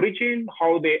their origin,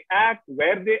 how they act,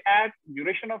 where they act,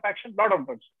 duration of action, lot of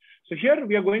drugs. So here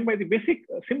we are going by the basic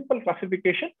simple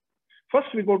classification. First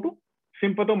we go to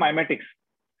sympathomimetics.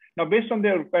 Now based on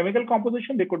their chemical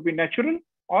composition, they could be natural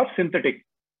or synthetic.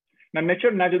 Now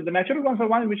the natural ones are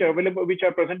ones which are available, which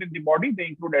are present in the body. They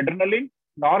include adrenaline,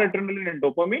 noradrenaline, and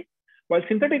dopamine. While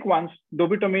synthetic ones,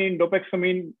 dobutamine,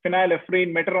 dopexamine,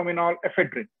 phenylephrine, metorominol,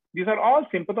 ephedrine. These are all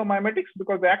sympathomimetics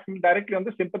because they act directly on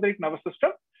the sympathetic nervous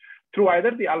system through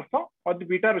either the alpha or the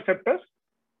beta receptors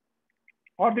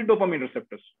or the dopamine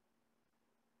receptors.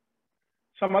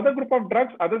 Some other group of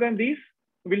drugs other than these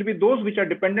will be those which are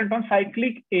dependent on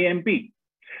cyclic AMP.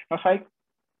 Now,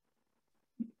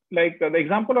 like the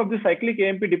example of the cyclic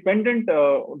AMP dependent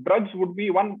drugs would be,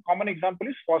 one common example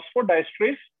is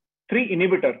phosphodiesterase 3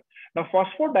 inhibitor. Now,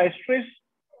 phosphodiesterase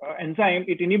enzyme,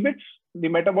 it inhibits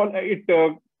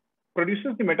the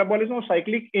produces the metabolism of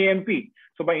cyclic AMP.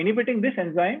 So by inhibiting this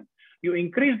enzyme, you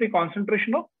increase the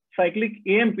concentration of cyclic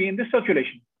AMP in the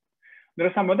circulation. There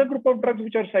are some other group of drugs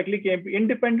which are cyclic AMP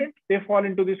independent. They fall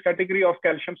into this category of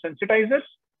calcium sensitizers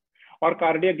or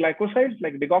cardiac glycosides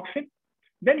like digoxin.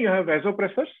 Then you have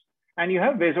vasopressors and you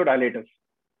have vasodilators.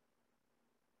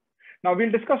 Now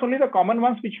we'll discuss only the common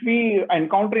ones which we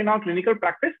encounter in our clinical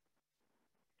practice.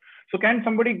 So can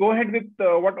somebody go ahead with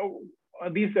what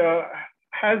these,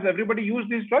 has everybody used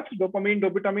these drugs? Dopamine,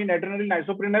 dobutamine, adrenaline,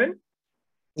 isoprenaline?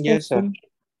 Yes, sir.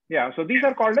 Yeah, so these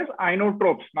are called as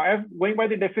inotropes. Now, going by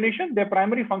the definition, their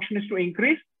primary function is to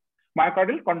increase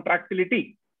myocardial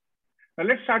contractility. Now,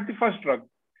 let's start the first drug.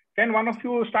 Can one of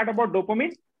you start about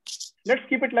dopamine? Let's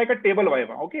keep it like a table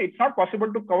viva. Okay, it's not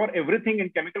possible to cover everything in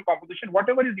chemical composition.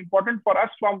 Whatever is important for us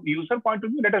from user point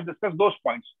of view, let us discuss those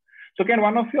points. So, can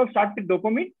one of you start with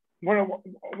dopamine?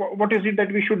 What is it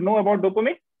that we should know about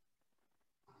dopamine?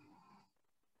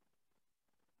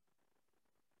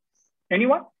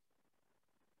 Anyone?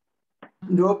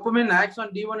 Dopamine acts on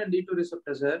D1 and D2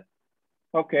 receptors, sir.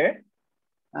 Okay.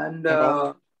 And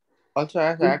also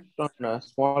has act on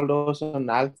small dose on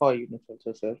alpha units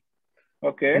also, sir.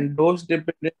 Okay. And dose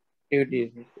dependent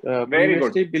activities. Very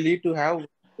good. Believed to have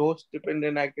dose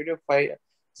dependent activity of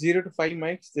 0 to 5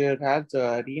 mics. There has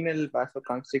renal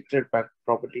vasoconstrictor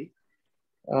property.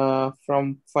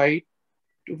 From 5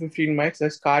 to 15 mics,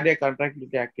 there's cardiac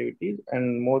contractility activities,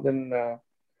 and more than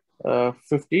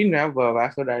 15 have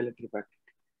vasodilatory activity.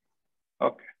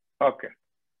 Okay. Okay.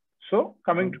 So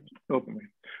coming to dopamine.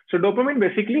 So dopamine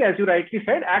basically, as you rightly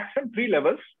said, acts on 3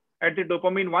 levels: at the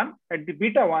dopamine 1, at the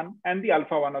beta 1, and the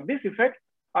alpha 1. Of these effects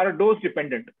are dose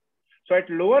dependent. So at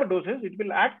lower doses, it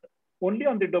will act only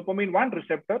on the dopamine 1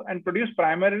 receptor and produce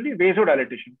primarily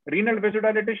vasodilatation, renal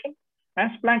vasodilatation,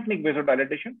 and splanchnic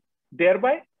vasodilatation,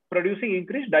 thereby producing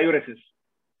increased diuresis.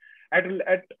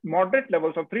 At moderate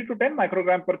levels of 3 to 10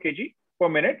 microgram per kg per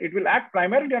minute, it will act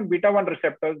primarily on beta 1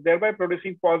 receptors, thereby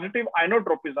producing positive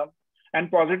inotropism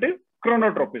and positive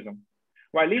chronotropism.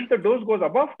 While if the dose goes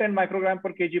above 10 microgram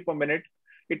per kg per minute,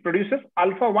 it produces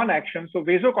alpha 1 action, so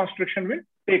vasoconstriction will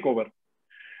take over.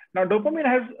 Now, dopamine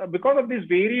has, because of these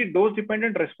varied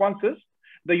dose-dependent responses,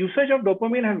 the usage of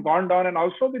dopamine has gone down, and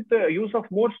also with the use of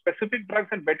more specific drugs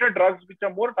and better drugs which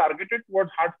are more targeted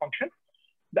towards heart function,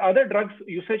 the other drugs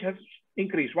usage has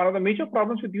increased. One of the major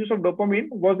problems with use of dopamine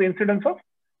was the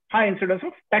high incidence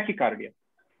of tachycardia.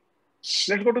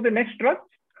 Let's go to the next drug.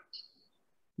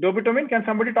 Dobutamine. Can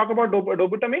somebody talk about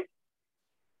dobutamine?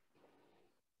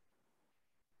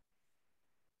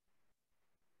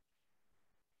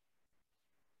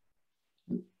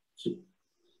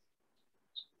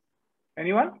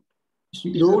 Anyone?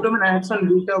 Dobutamine acts on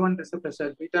beta 1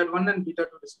 receptors, beta 1 and beta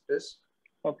 2 receptors.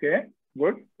 Okay,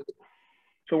 good.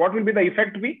 So what will be the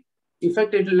effect be?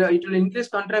 Effect, it will increase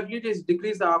contractility,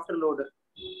 decrease the afterload.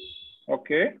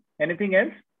 Okay. Anything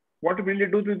else? What will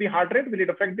it do to the heart rate? Will it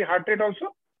affect the heart rate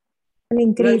also? And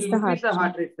increase the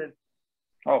heart rate. Sir.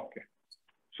 Okay.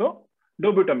 So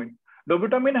dobutamine.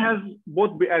 Dobutamine has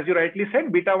both, as you rightly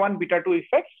said, beta 1, beta 2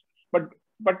 effects, but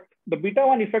but the beta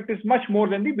 1 effect is much more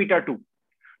than the beta 2.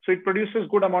 So it produces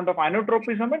good amount of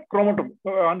inotropism and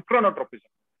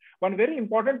chronotropism. One very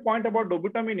important point about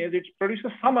dobutamine is it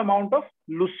produces some amount of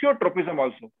lusiotropism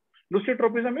also.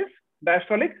 Lusiotropism is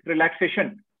diastolic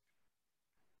relaxation.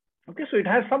 Okay, so it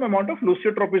has some amount of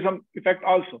lusiotropism effect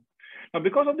also. Now,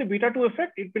 because of the beta 2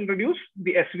 effect, it will reduce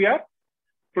the SVR,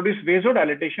 produce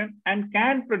vasodilatation, and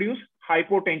can produce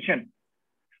hypotension.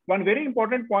 One very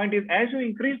important point is as you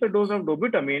increase the dose of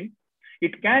dobutamine,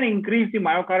 it can increase the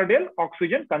myocardial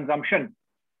oxygen consumption.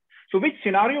 So which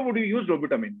scenario would you use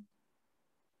dobutamine?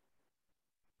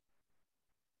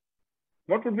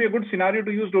 What would be a good scenario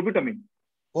to use dobutamine?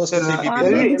 Post Left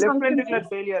CPP. ventricular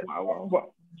failure.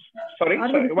 Sorry,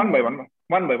 one by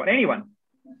one, anyone.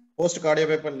 Post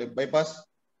cardiac bypass.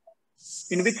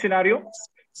 In which scenario?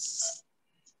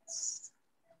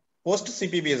 Post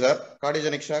CPP, sir.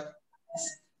 Cardiogenic shock.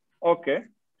 Okay.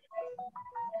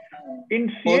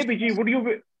 In CABG, would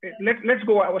you let's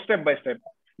go step by step.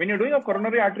 When you're doing a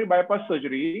coronary artery bypass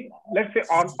surgery, let's say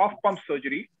off pump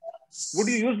surgery, would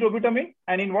you use dobutamine,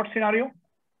 and in what scenario?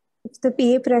 If the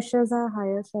PA pressures are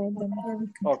higher side,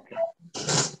 then Okay,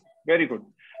 very good.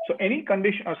 So any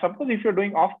condition, suppose if you're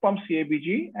doing off pump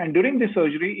CABG and during the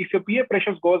surgery, if your PA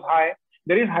pressures goes high,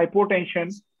 there is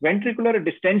hypotension, ventricular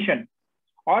distension,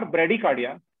 or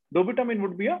bradycardia, dobutamine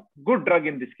would be a good drug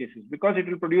in these cases because it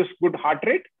will produce good heart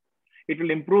rate, it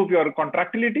will improve your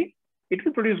contractility, it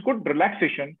will produce good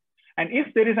relaxation. And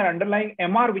if there is an underlying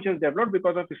MR which is developed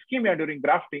because of ischemia during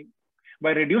grafting,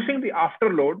 by reducing the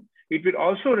afterload, it will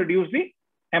also reduce the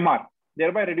MR,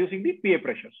 thereby reducing the PA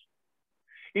pressures.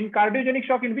 In cardiogenic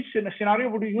shock, in which scenario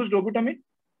would you use dobutamine?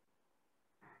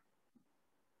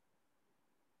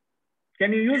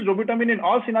 Can you use dobutamine in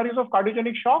all scenarios of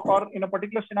cardiogenic shock or in a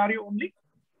particular scenario only?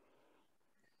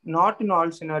 Not in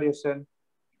all scenarios, sir.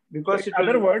 Because So in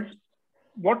other words,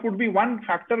 what would be one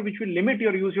factor which will limit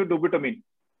your use of dobutamine?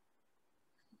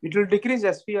 it will decrease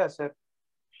SVR, sir.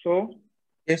 So,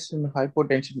 Yes, in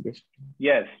hypotension patient.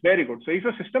 yes, very good. So if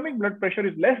your systemic blood pressure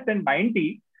is less than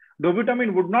 90,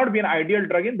 dobutamine would not be an ideal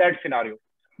drug in that scenario.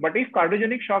 But if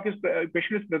cardiogenic shock is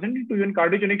patient is presenting to you in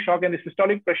cardiogenic shock and the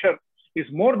systolic pressure is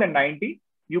more than 90,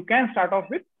 you can start off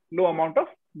with low amount of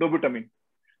dobutamine.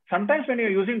 Sometimes when you're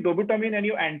using dobutamine and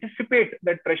you anticipate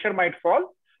that pressure might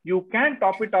fall, you can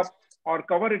top it up or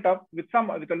cover it up with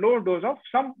a low dose of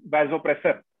some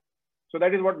vasopressor. So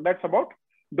that is what that's about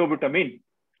dobutamine.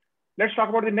 Let's talk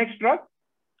about the next drug.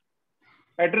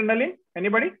 Adrenaline.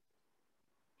 Anybody?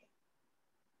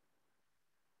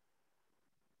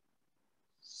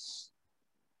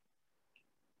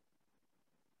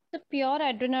 The pure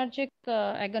adrenergic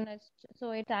agonist.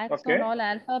 So it acts Okay. on all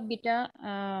alpha, beta,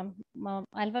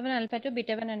 alpha 1, alpha 2,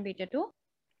 beta 1, and beta 2.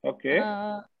 Okay.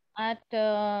 At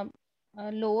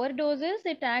lower doses,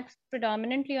 it acts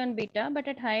predominantly on beta, but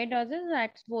at higher doses, it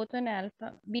acts both on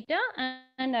alpha, beta,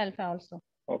 and alpha also.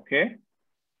 Okay.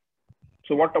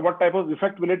 So what type of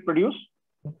effect will it produce?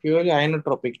 Purely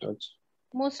inotropic drugs.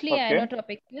 Mostly Okay.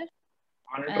 inotropic.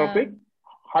 Inotropic?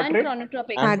 Heart And rate?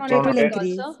 chronotropic. And heart rate will chronotropic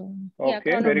increase. also.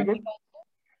 Okay, very good.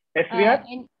 SVR?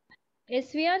 In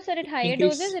SVR, sir, at higher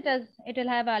Increase. doses, it will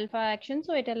have alpha action,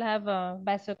 so it will have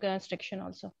vasoconstriction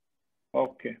also.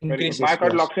 Okay, very good. Increases,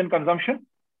 Myocardial yes. oxygen consumption?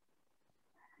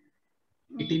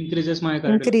 It increases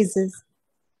myocardial. Increases.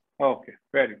 Okay,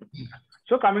 very good.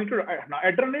 So coming to now,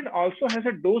 adrenaline also has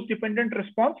a dose-dependent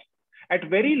response. At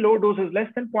very low doses, less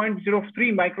than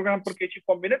 0.03 microgram per kg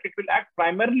per minute, it will act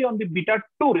primarily on the beta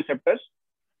 2 receptors.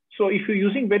 So if you're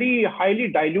using very highly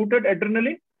diluted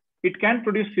adrenaline, it can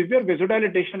produce severe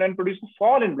vasodilatation and produce a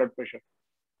fall in blood pressure.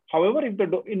 However, if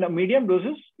in the medium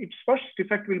doses, its first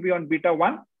effect will be on beta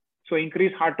 1. So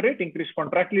increase heart rate, increase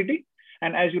contractility.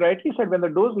 And as you rightly said, when the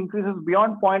dose increases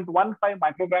beyond 0.15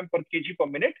 microgram per kg per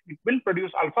minute, it will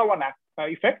produce alpha 1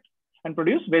 effect and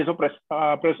produce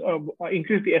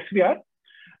increase the SVR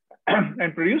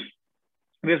and produce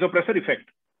vasopressor effect.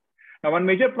 Now, one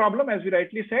major problem, as we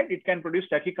rightly said, it can produce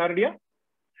tachycardia.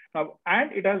 Now,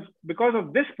 and it has, because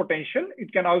of this potential,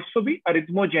 it can also be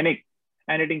arrhythmogenic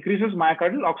and it increases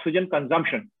myocardial oxygen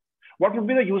consumption. What would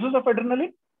be the uses of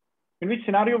adrenaline? In which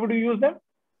scenario would you use them?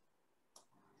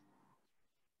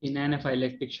 In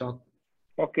anaphylactic shock.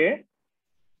 Okay.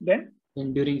 Then?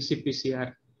 And during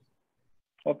CPCR.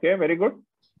 Okay, very good.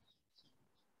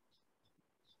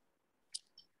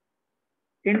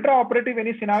 Intraoperative,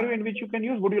 any scenario in which you can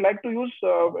use? Would you like to use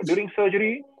during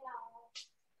surgery,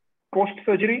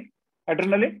 post-surgery,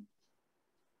 adrenaline?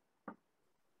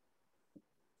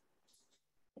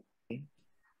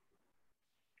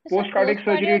 Post-cardiac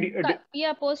surgery.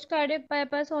 Yeah, post-cardiac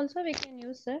bypass also we can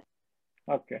use, sir.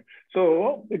 Okay.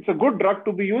 So it's a good drug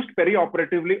to be used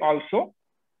perioperatively also.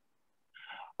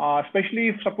 Especially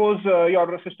if suppose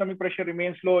your systemic pressure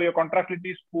remains low, your contractility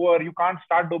is poor, you can't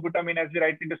start dobutamine, as we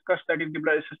rightly discussed that if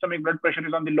the systemic blood pressure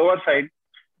is on the lower side,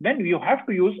 then you have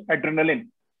to use adrenaline.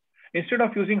 Instead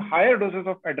of using higher doses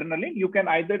of adrenaline, you can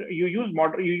either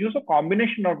use a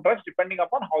combination of drugs depending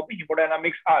upon how the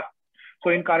hemodynamics are.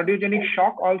 So in cardiogenic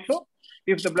shock also,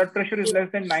 if the blood pressure is less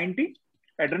than 90,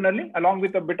 adrenaline along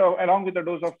with a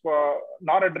dose of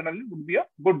noradrenaline would be a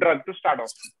good drug to start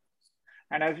off.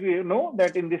 And as we know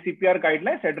that in the CPR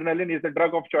guidelines, adrenaline is the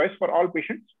drug of choice for all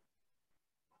patients.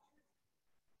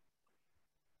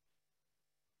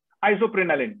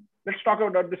 Isoprenaline. Let's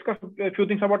discuss a few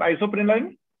things about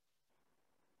isoprenaline.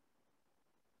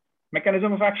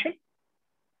 Mechanism of action?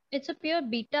 It's a pure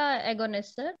beta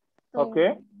agonist, sir. So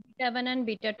Okay. beta 1 and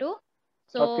beta 2.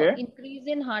 So Okay. increase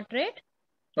in heart rate.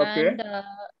 Okay.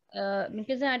 And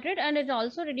increase in heart rate, and it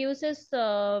also reduces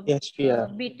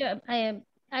SPR. beta.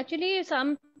 Actually,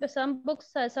 some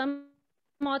books, some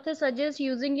authors suggest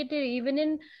using it even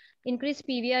in increased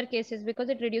PVR cases because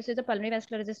it reduces the pulmonary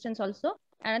vascular resistance also.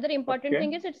 Another important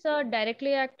thing is it's a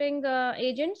directly acting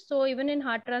agent. So even in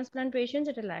heart transplant patients,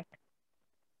 it will act.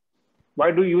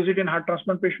 Why do you use it in heart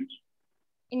transplant patients?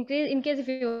 In case if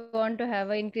you want to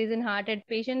have an increase in heart rate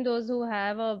patient, those who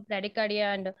have a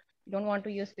bradycardia and don't want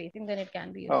to use pacing, then it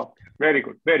can be used. Oh, very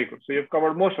good, very good. So you've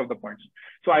covered most of the points.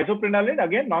 So isoprenaline,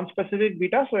 again, non-specific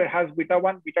beta, so it has beta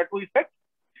 1, beta 2 effect.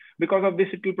 Because of this,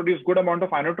 it will produce good amount of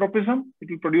inotropism.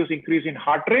 It will produce increase in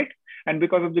heart rate. And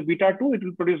because of the beta 2, it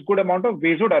will produce good amount of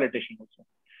vasodilatation also.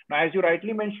 Now, as you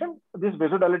rightly mentioned, this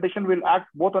vasodilatation will act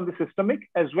both on the systemic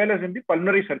as well as in the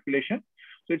pulmonary circulation.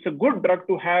 So it's a good drug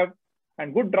to have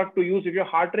and good drug to use if your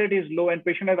heart rate is low and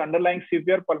patient has underlying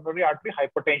severe pulmonary artery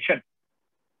hypertension.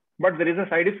 But there is a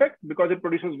side effect because it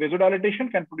produces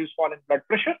vasodilatation, can produce fall in blood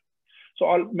pressure.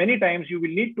 So many times you will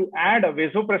need to add a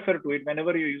vasopressor to it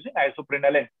whenever you're using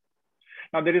isoprenaline.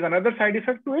 Now there is another side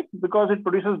effect to it because it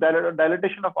produces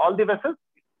dilatation of all the vessels.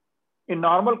 In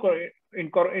normal,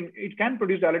 it can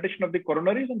produce dilatation of the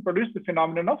coronaries and produce the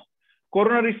phenomenon of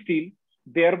coronary steal,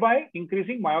 thereby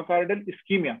increasing myocardial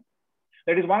ischemia.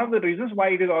 That is one of the reasons why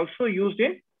it is also used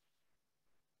in,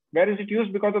 where is it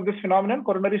used because of this phenomenon,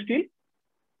 coronary steal?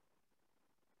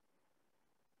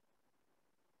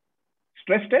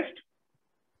 Stress test.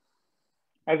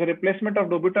 As a replacement of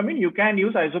dobutamine, you can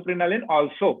use isoprenaline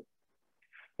also.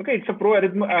 Okay, it's a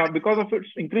pro-arrhythmic, because of its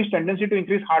increased tendency to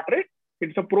increase heart rate,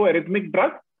 it's a pro-arrhythmic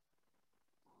drug.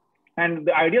 And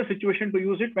the ideal situation to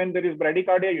use it when there is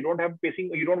bradycardia, you don't have pacing,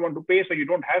 you don't want to pace, or you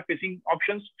don't have pacing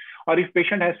options, or if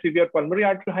patient has severe pulmonary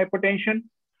artery hypertension,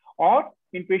 or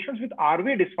in patients with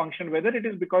RV dysfunction, whether it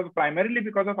is primarily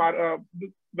because of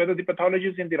whether the pathology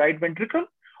is in the right ventricle,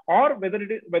 or whether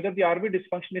the RV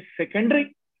dysfunction is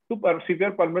secondary to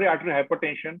severe pulmonary artery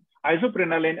hypertension,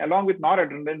 isoprenaline along with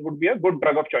noradrenaline would be a good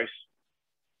drug of choice.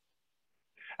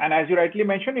 And as you rightly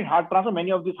mentioned, in heart transplant,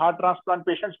 many of these heart transplant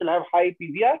patients will have high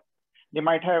PVR. They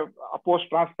might have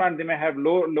post-transplant, they may have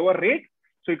lower rate.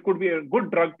 So it could be a good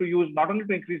drug to use not only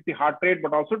to increase the heart rate,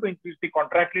 but also to increase the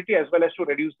contractility as well as to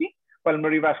reduce the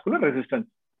pulmonary vascular resistance.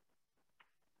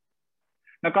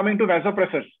 Now coming to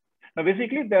vasopressors. Now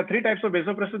basically there are three types of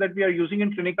vasopressors that we are using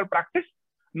in clinical practice: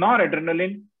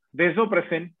 noradrenaline,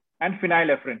 vasopressin, and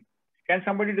phenylephrine. Can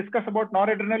somebody discuss about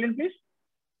noradrenaline, please?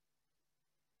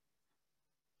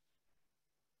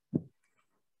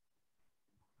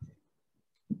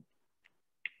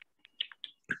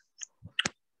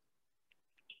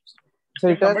 So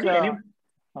it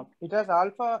has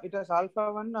alpha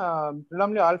 1,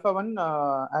 predominantly alpha 1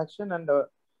 action, and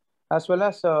as well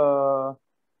as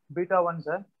beta 1,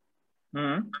 sir.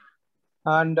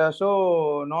 And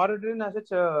so noradrenaline as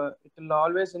such, it will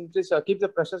always increase, keep the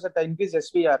pressures at increased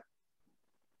SVR.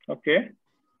 Okay.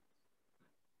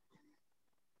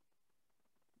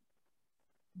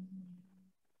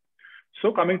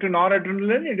 So coming to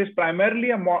noradrenaline, it is primarily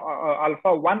a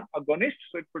alpha 1 agonist.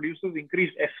 So it produces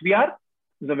increased SVR,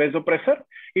 the vasopressor.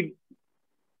 It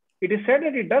is said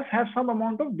that it does have some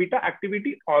amount of beta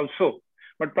activity also,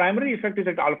 but primary effect is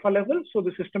at alpha level. So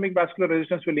the systemic vascular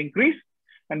resistance will increase,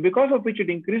 and because of which it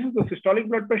increases the systolic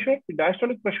blood pressure, the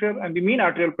diastolic pressure, and the mean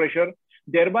arterial pressure,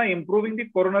 thereby improving the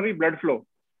coronary blood flow.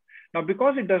 Now,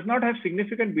 because it does not have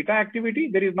significant beta activity,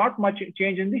 there is not much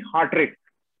change in the heart rate.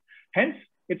 Hence,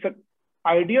 it's an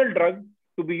ideal drug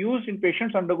to be used in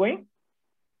patients undergoing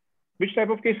which type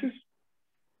of cases?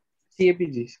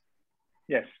 CABGs.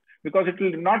 Yes, because it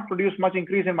will not produce much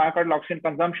increase in myocardial oxygen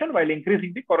consumption while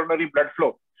increasing the coronary blood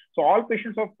flow. So all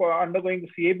patients of undergoing the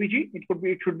CABG, it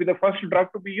should be the first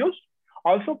drug to be used.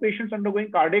 Also, patients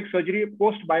undergoing cardiac surgery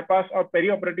post-bypass or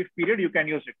perioperative period, you can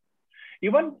use it.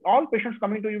 Even all patients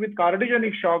coming to you with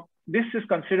cardiogenic shock, this is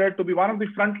considered to be one of the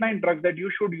frontline drugs that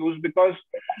you should use because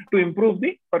to improve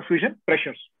the perfusion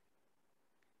pressures.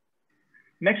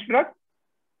 Next drug,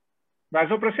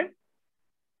 vasopressin.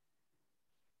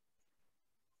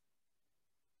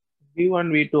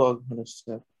 V1, V2 agonist,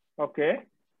 sir. Okay.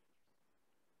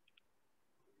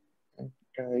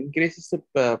 Increases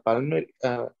the pulmonary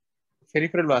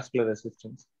peripheral vascular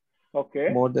resistance. Okay.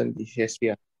 More than the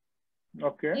SPR.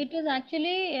 Okay. It is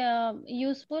actually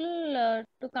useful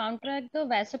to counteract the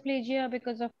vasoplegia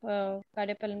because of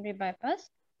cardiopulmonary bypass.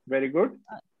 Very good.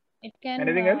 It can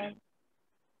Anything else?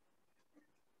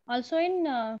 also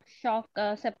in shock,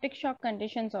 septic shock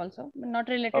conditions also, not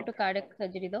related to cardiac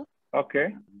surgery though. Okay.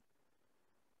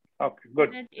 Okay,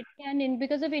 good. But it can,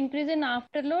 because of increase in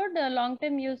afterload,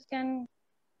 long-term use can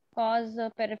cause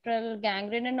peripheral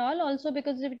gangrene and all. Also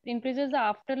because if it increases the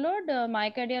afterload,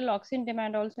 myocardial oxygen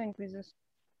demand also increases.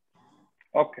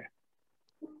 Okay.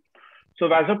 So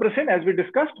vasopressin, as we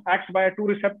discussed, acts via two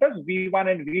receptors,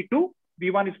 V1 and V2.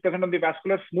 V1 is present on the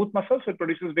vascular smooth muscle, so it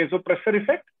produces vasopressor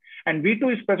effect. And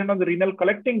V2 is present on the renal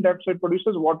collecting duct, so it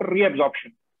produces water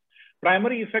reabsorption.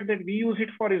 Primary effect that we use it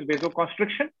for is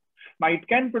vasoconstriction. Now it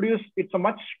can produce, it's a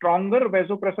much stronger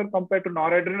vasopressor compared to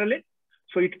noradrenaline.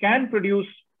 So it can produce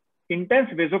intense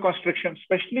vasoconstriction,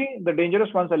 especially the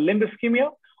dangerous ones are limb ischemia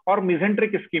or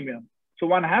mesenteric ischemia. So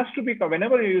one has to be,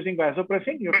 whenever you're using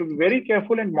vasopressin, you have to be very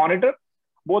careful and monitor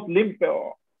both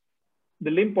the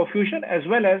limb perfusion as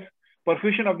well as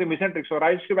perfusion of the mesenteric. So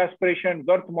right tube aspiration,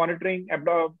 girth monitoring,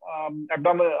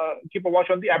 abdomen, keep a watch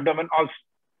on the abdomen also.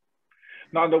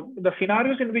 Now the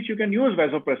scenarios in which you can use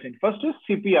vasopressin. First is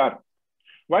CPR.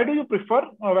 Why do you prefer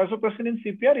vasopressin in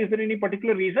CPR? Is there any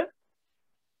particular reason?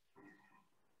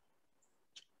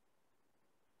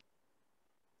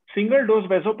 Single dose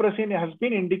vasopressin has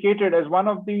been indicated as one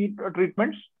of the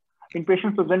treatments in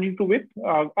patients presenting to with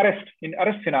arrest, in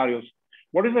arrest scenarios.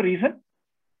 What is the reason?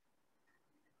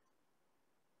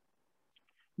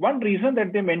 One reason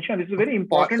that they mention, this is very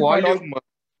important. Volume.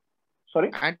 Sorry?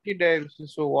 Antidiuresis,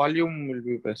 so volume will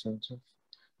be present. So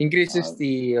increases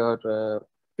the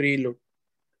preload.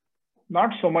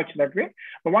 Not so much that way.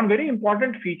 But one very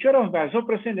important feature of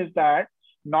vasopressin is that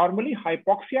normally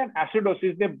hypoxia and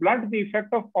acidosis, they blunt the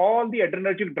effect of all the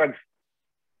adrenergic drugs.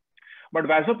 But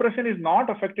vasopressin is not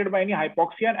affected by any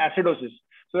hypoxia and acidosis.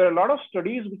 So there are a lot of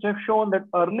studies which have shown that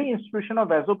early institution of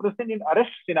vasopressin in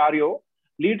arrest scenario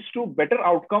leads to better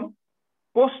outcome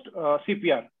post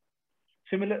CPR.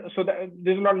 Similar, so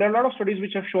there's a lot of studies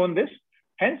which have shown this.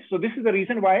 Hence, so this is the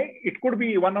reason why it could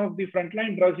be one of the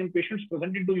frontline drugs in patients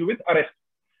presented to you with arrest.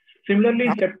 Similarly,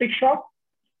 in septic shock.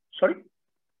 Sorry?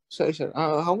 Sorry, sir.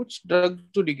 How much drug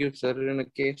do you give, sir, in a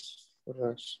case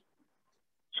for us?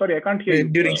 Sorry, I can't hear you.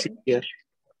 During CPR.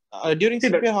 During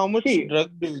CPR, how much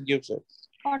drug do you give, sir?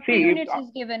 40 units is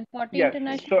given. 40 yes.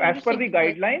 international. So as per the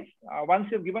guidelines, once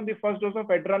you've given the first dose of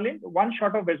adrenaline, one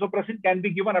shot of vasopressin can be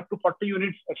given up to 40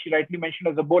 units, as she rightly mentioned,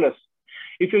 as a bolus.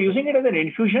 If you're using it as an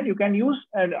infusion, you can use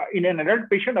in an adult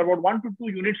patient about 1 to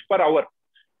 2 units per hour.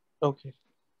 Okay.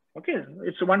 Okay,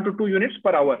 it's 1 to 2 units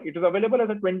per hour. It is available as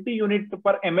a 20 unit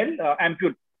per ml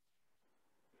ampule.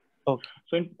 Okay.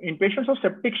 So in patients of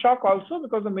septic shock also,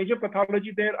 because the major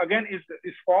pathology there again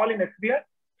is fall in SBR.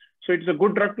 So it's a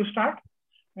good drug to start.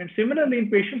 And similarly,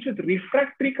 in patients with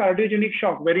refractory cardiogenic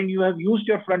shock, wherein you have used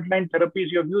your frontline therapies,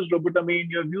 you have used dobutamine,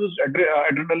 you have used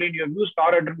adrenaline, you have used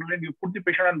noradrenaline, you put the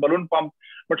patient on balloon pump,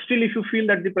 but still if you feel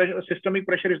that the systemic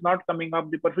pressure is not coming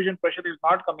up, the perfusion pressure is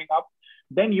not coming up,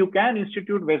 then you can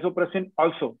institute vasopressin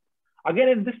also. Again,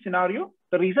 in this scenario,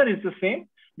 the reason is the same,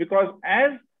 because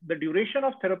as the duration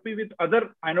of therapy with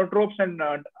other inotropes and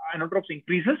inotropes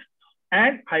increases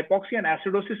and hypoxia and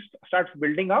acidosis starts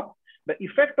building up, the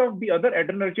effect of the other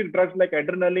adrenergic drugs like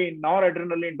adrenaline,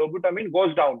 noradrenaline, dobutamine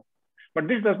goes down. But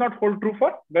this does not hold true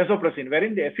for vasopressin,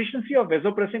 wherein the efficiency of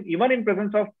vasopressin, even in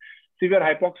presence of severe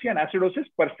hypoxia and acidosis,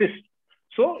 persists.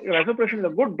 So vasopressin is a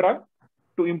good drug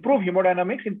to improve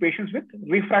hemodynamics in patients with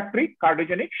refractory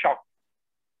cardiogenic shock.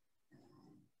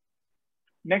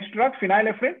 Next drug,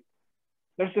 phenylephrine.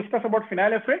 Let's discuss about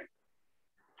phenylephrine.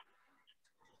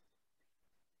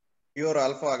 Pure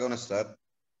alpha agonist, sir.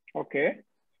 Okay.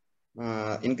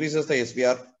 Increases the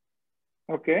SBR.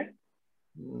 Okay.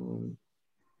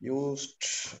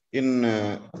 Used in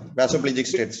vasoplegic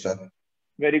states, sir.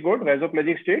 Very good.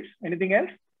 Vasoplegic states. Anything else?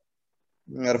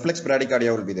 Reflex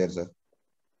bradycardia will be there, sir.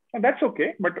 That's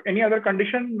okay. But any other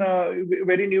condition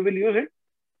wherein you will use it?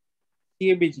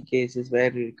 CABG cases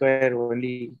where you require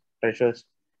only pressures.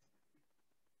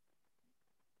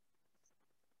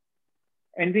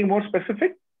 Anything more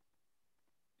specific?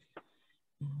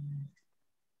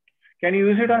 Can you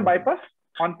use it on bypass,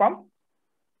 on pump?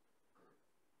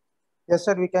 Yes,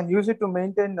 sir. We can use it to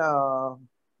maintain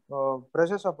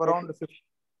pressures of around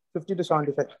 50 to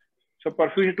 75. So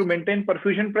perfusion, to maintain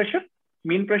perfusion pressure,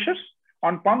 mean pressures.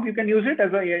 On pump, you can use it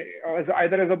as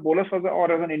either as a bolus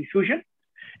or as an infusion.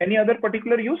 Any other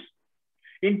particular use?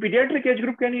 In pediatric age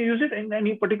group, can you use it in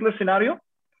any particular scenario?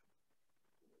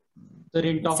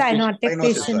 Cyanotic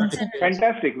patients.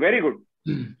 Fantastic, very good.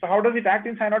 So how does it act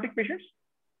in cyanotic patients?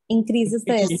 Increases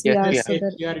the SVR, so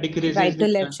SVR the decreases right to the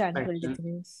left chant will fraction.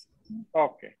 decrease.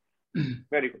 Okay,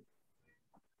 very good.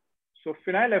 So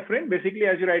phenylephrine, basically,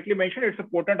 as you rightly mentioned, it's a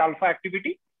potent alpha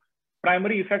activity.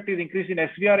 Primary effect is increase in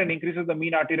SVR and increases the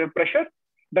mean arterial pressure.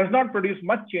 Does not produce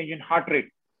much change in heart rate.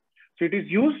 So it is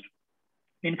used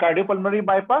in cardiopulmonary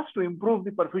bypass to improve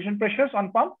the perfusion pressures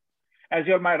on pump. As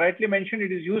you rightly mentioned,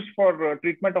 it is used for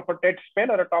treatment of a TET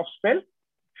spell or a TOF spell.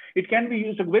 It can be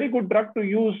used, a very good drug to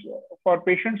use for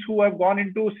patients who have gone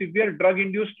into severe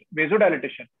drug-induced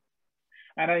vasodilatation.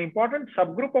 And an important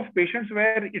subgroup of patients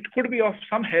where it could be of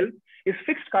some help is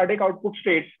fixed cardiac output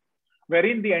states,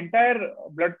 wherein the entire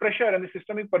blood pressure and the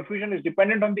systemic perfusion is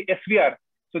dependent on the SVR.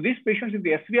 So these patients, if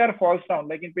the SVR falls down,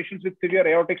 like in patients with severe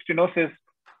aortic stenosis,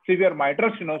 severe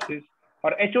mitral stenosis,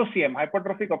 or HOCM,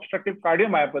 hypertrophic obstructive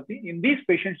cardiomyopathy, in these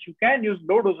patients, you can use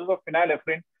low doses of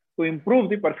phenylephrine to improve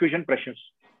the perfusion pressures.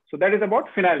 So that is about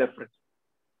phenylephrine.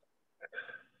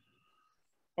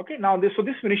 Okay, now this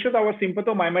finishes our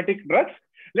sympathomimetic drugs.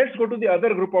 Let's go to the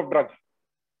other group of drugs.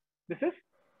 This is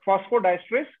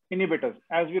phosphodiesterase inhibitors.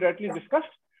 As we rightly discussed,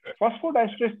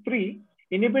 phosphodiesterase 3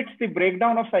 inhibits the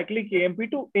breakdown of cyclic AMP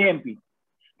to AMP,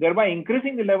 thereby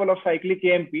increasing the level of cyclic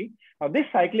AMP. Now, this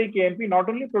cyclic AMP not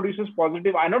only produces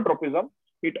positive inotropism,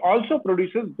 it also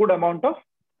produces good amount of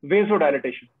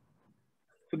vasodilatation.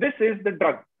 So this is the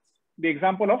drug, the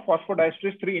example of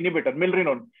phosphodiesterase 3 inhibitor,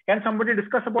 milrinone. Can somebody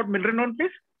discuss about milrinone,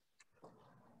 please?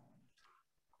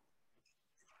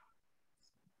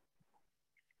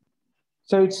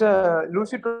 So it's a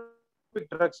lucitropic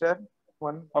drug, sir.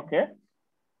 One. Okay.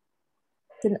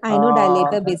 It's an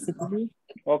inodilator, basically.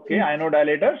 Okay,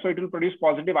 inodilator. So it will produce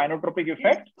positive inotropic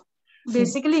effect.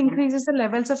 Basically increases the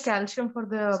levels of calcium for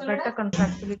the better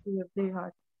contractility of the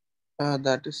heart.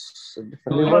 That is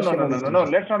different. No.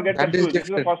 Let's not get That confused. is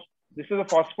different. This is a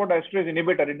phosphodiesterase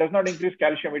inhibitor. It does not increase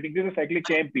calcium. It increases cyclic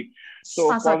AMP. So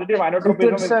positive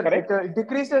inotropism is correct. It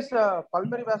decreases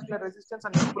pulmonary vascular resistance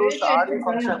and improves the RV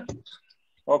function.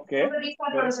 Okay.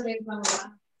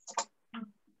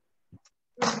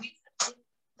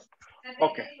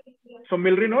 Okay. So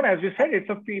milrinone, as we said, it's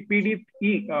a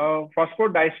PDE,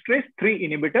 phosphodiesterase 3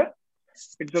 inhibitor.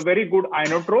 It's a very good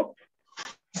inotrope.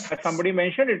 As somebody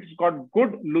mentioned, it's got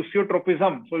good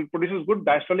lusiotropism. So it produces good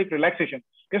diastolic relaxation.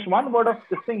 Just one word of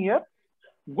this thing here.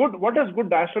 Good. What does good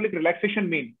diastolic relaxation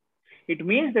mean? It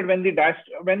means that when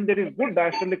there is good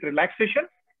diastolic relaxation,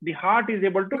 the heart is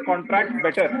able to contract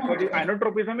better. So the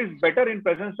inotropism is better in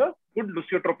presence of good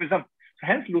lusiotropism. So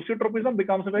hence, lusiotropism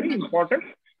becomes a very important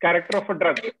character of a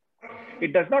drug.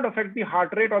 It does not affect the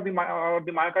heart rate or the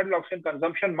myocardial oxygen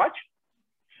consumption much.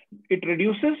 It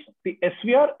reduces the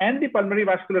SVR and the pulmonary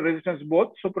vascular resistance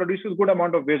both, so produces good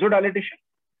amount of vasodilatation.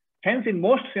 Hence, in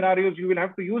most scenarios, you will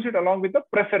have to use it along with the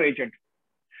pressor agent.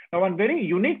 Now, one very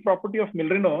unique property of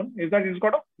milrinone is that it's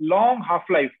got a long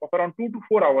half-life of around 2 to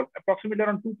 4 hours, approximately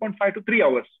around 2.5 to 3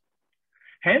 hours.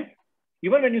 Hence,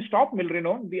 even when you stop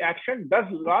milrinone, the action does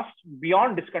last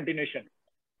beyond discontinuation.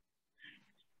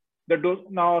 The dose,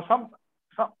 now, some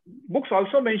books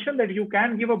also mention that you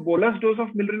can give a bolus dose of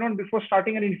milrinone before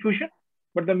starting an infusion.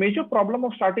 But the major problem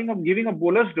of giving a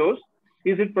bolus dose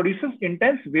is it produces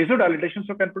intense vasodilatation,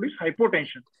 so can produce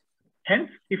hypotension. Hence,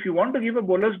 if you want to give a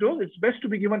bolus dose, it's best to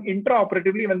be given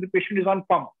intraoperatively when the patient is on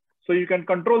pump, so you can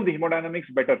control the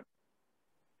hemodynamics better.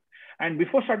 And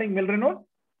before starting milrinone,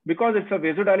 because it's a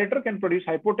vasodilator, can produce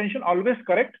hypotension, always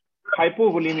correct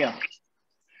hypovolemia.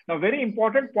 Now, very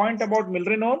important point about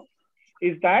milrinone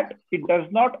is that it does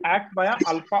not act via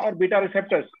alpha or beta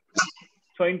receptors.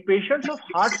 So in patients of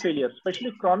heart failure,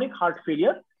 especially chronic heart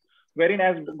failure, wherein,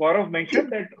 as Gaurav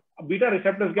mentioned, that beta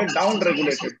receptors get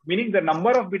down-regulated, meaning the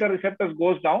number of beta receptors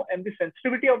goes down and the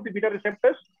sensitivity of the beta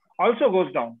receptors also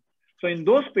goes down. So in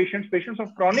those patients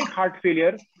of chronic heart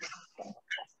failure,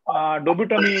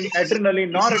 dobutamine,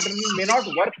 adrenaline, noradrenaline may not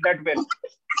work that well.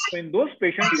 So in those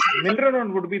patients,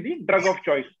 milrinone would be the drug of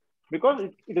choice because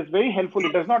it is very helpful.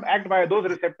 It does not act via those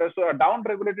receptors. So a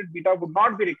down-regulated beta would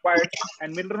not be required,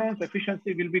 and milrinone's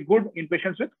efficiency will be good in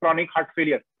patients with chronic heart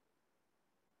failure.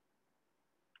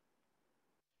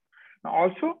 Now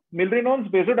also, milrinone's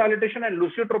vasodilatation and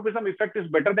lusiotropism effect is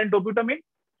better than dobutamine.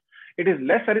 It is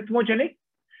less arrhythmogenic.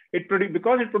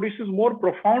 Because it produces more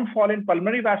profound fall in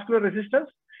pulmonary vascular resistance,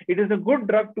 it is a good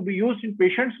drug to be used in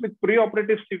patients with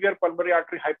preoperative severe pulmonary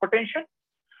artery hypertension,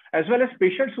 as well as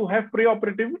patients who have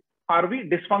preoperative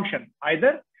RV dysfunction,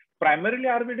 either primarily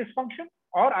RV dysfunction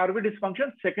or RV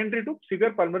dysfunction secondary to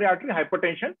severe pulmonary artery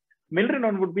hypertension.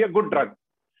 Milrinone would be a good drug.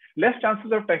 Less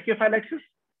chances of tachyphylaxis,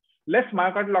 less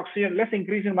myocardial oxygen, less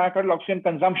increase in myocardial oxygen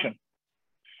consumption.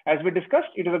 As we discussed,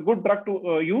 it is a good drug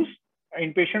to use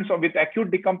in patients with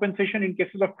acute decompensation in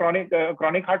cases of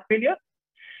chronic heart failure.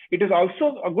 It is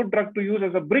also a good drug to use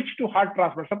as a bridge to heart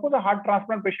transplant. Suppose a heart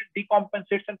transplant patient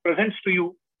decompensates and presents to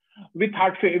you with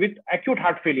acute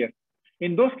heart failure.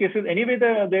 In those cases, anyway,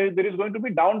 there is going to be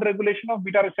down regulation of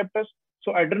beta receptors.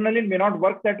 So adrenaline may not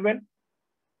work that well.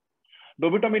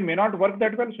 Dobutamine may not work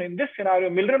that well. So in this scenario,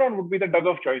 milrinone would be the drug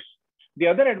of choice. The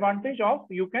other advantage of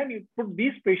you can put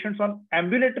these patients on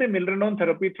ambulatory milrinone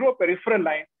therapy through a peripheral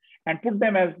line and put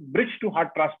them as bridge to heart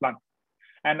transplant.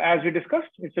 And as we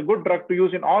discussed, it's a good drug to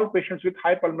use in all patients with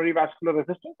high pulmonary vascular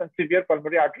resistance and severe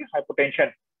pulmonary artery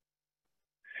hypertension.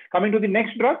 Coming to the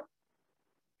next drug,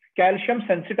 calcium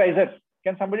sensitizers.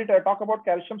 Can somebody talk about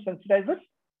calcium sensitizers?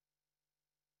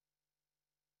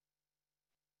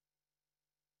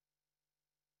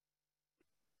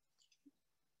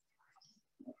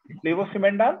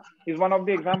 Levosimendan is one of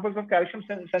the examples of calcium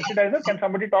sensitizer. Can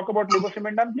somebody talk about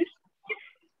levosimendan, please?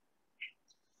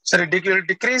 Sir, it will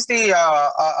decrease the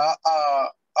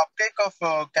uptake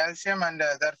of calcium, and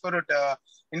therefore it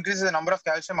increases the number of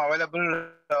calcium available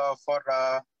for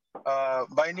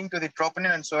binding to the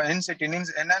troponin, and so hence it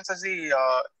enhances the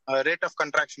rate of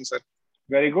contraction, sir.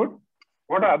 Very good.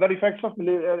 What are other effects of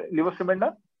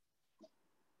levosimendan?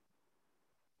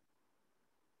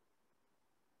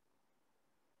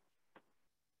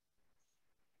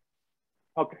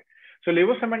 Okay. So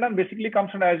levosimendan basically comes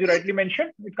under, as you rightly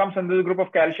mentioned, it comes under the group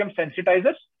of calcium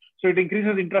sensitizers. So it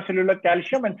increases intracellular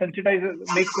calcium and sensitizes,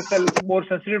 makes the cell more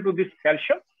sensitive to this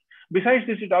calcium. Besides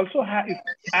this, it also it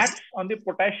acts on the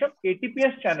potassium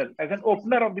ATPase channel as an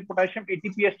opener of the potassium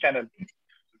ATPase channel.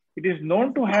 It is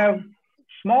known to have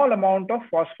small amount of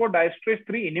phosphodiesterase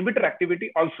 3 inhibitor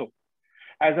activity also.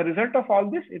 As a result of all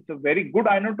this, it's a very good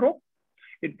inotrope.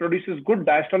 It produces good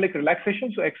diastolic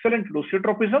relaxation, so excellent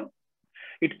lusiotropism.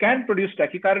 It can produce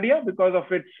tachycardia because of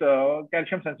its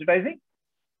calcium sensitizing.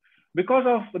 Because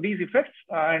of these effects,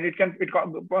 and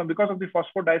because of the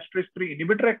phosphodiesterase 3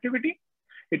 inhibitor activity,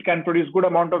 it can produce good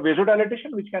amount of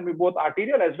vasodilatation, which can be both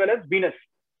arterial as well as venous.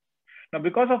 Now,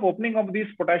 because of opening of these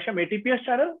potassium ATPase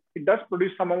channel, it does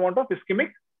produce some amount of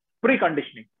ischemic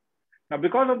preconditioning. Now,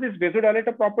 because of these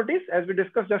vasodilator properties, as we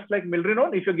discussed, just like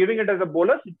milrinone, if you're giving it as a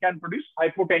bolus, it can produce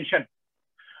hypotension.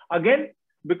 Again,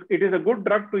 it is a good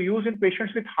drug to use in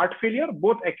patients with heart failure,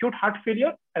 both acute heart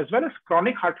failure as well as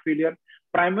chronic heart failure.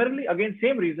 Primarily, again,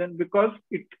 same reason, because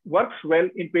it works well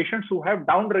in patients who have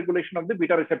down regulation of the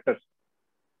beta receptors.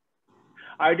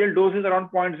 Ideal dose is around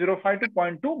 0.05 to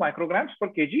 0.2 micrograms per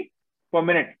kg per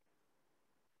minute.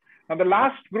 Now, the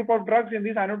last group of drugs in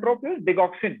this inotrope is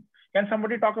digoxin. Can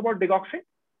somebody talk about digoxin?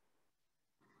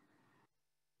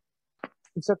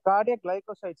 It's a cardiac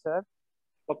glycoside, sir.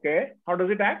 Okay. How does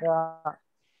it act?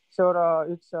 So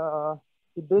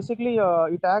it basically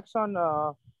it acts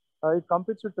on it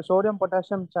competes with the sodium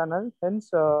potassium channel. Hence,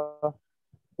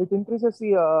 it increases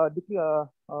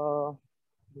the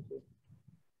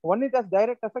one it has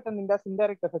direct effect and it has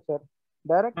indirect effect, sir.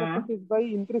 Direct effect is by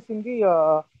increasing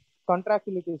the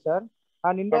contractility, sir.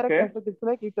 And indirect effect is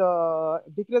like it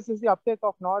decreases the uptake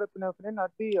of norepinephrine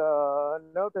at the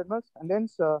nerve terminus, and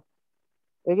hence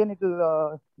again it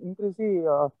will increase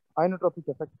the inotropic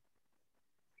effect.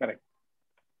 Correct.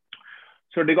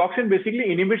 So digoxin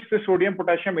basically inhibits the sodium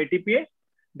potassium ATPase,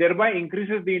 thereby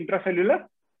increases the intracellular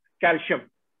calcium.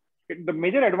 The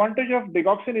major advantage of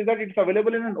digoxin is that it's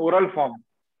available in an oral form.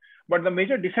 But the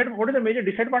major what is the major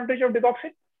disadvantage of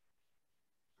digoxin?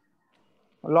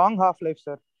 Long half-life,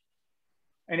 sir.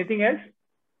 Anything else?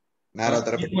 Narrow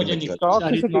therapeutic index.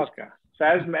 Toxicity. Okay. So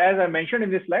as I mentioned in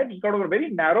this slide, it's got a very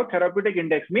narrow therapeutic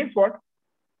index. Means what?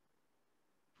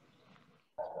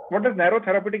 What does narrow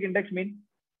therapeutic index mean?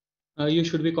 You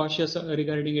should be cautious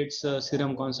regarding its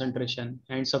serum concentration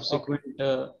and subsequent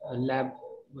lab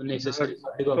necessary.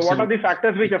 So what are the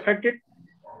factors which affect it?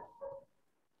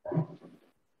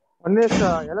 One is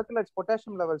electrolytes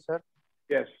potassium level, sir.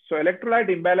 Yes. So electrolyte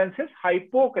imbalances,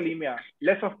 hypokalemia,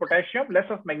 less of potassium, less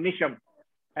of magnesium,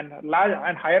 and large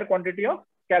and higher quantity of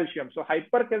calcium. So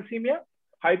hypercalcemia,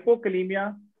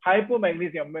 hypokalemia,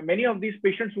 hypomagnesium. Many of these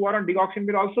patients who are on digoxin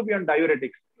will also be on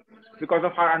diuretics. because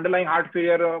of underlying heart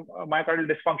failure, myocardial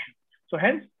dysfunction. So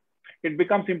hence, it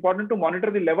becomes important to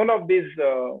monitor the level of these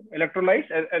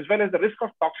electrolytes as well as the risk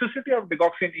of toxicity of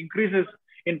digoxin increases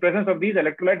in presence of these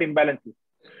electrolyte imbalances.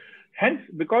 Hence,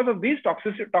 because of these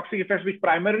toxic effects, which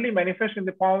primarily manifest in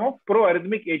the form of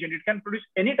pro-arrhythmic agent, it can produce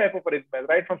any type of arrhythmias,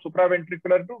 right, from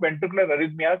supraventricular to ventricular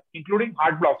arrhythmias, including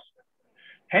heart blocks.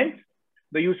 Hence,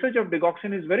 the usage of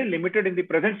digoxin is very limited in the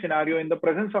present scenario in the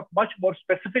presence of much more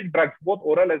specific drugs, both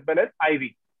oral as well as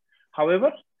IV.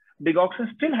 However,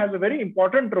 digoxin still has a very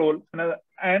important role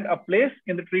and a place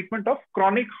in the treatment of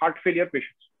chronic heart failure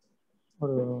patients.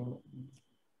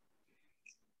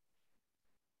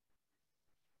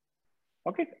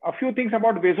 Okay, a few things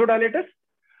about vasodilators.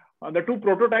 The two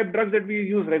prototype drugs that we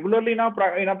use regularly in our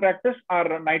practice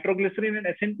are nitroglycerin and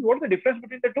SNP. What is the difference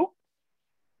between the two?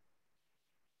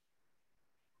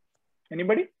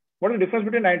 Anybody? What is the difference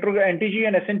between NTG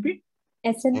and SNP?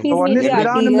 SNP One is is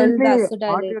arterial predominantly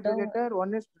vasodilator. vasodilator,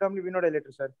 one is predominantly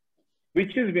venodilator, sir.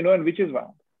 Which is veno and which is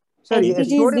what? Sir, NTG is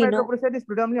sodium veno. nitroprusside is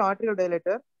predominantly arterial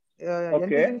dilator.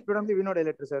 NTG is predominantly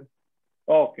venodilator, sir.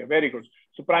 Okay, very good.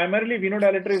 So primarily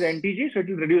venodilator is NTG, so it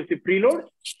will reduce the preload,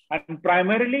 and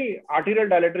primarily arterial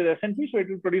dilator is SNP, so it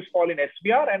will produce fall in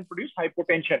SVR and produce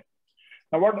hypotension.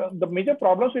 Now, what the major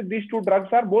problems with these two drugs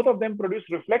are? Both of them produce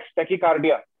reflex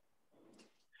tachycardia,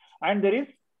 and there is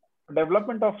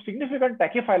development of significant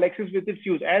tachyphylaxis with its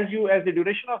use. As the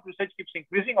duration of usage keeps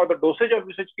increasing or the dosage of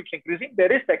usage keeps increasing,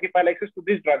 there is tachyphylaxis to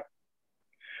these drugs.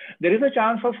 There is a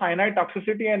chance of cyanide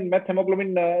toxicity and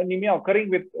methemoglobin anemia occurring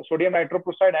with sodium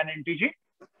nitroprusside and NTG.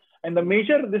 And the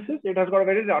major, it has got a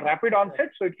very rapid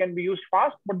onset, so it can be used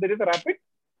fast, but there is a rapid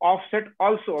offset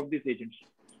also of these agents.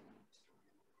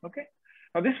 Okay.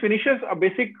 Now this finishes a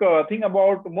basic thing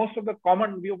about most of the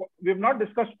common, we have not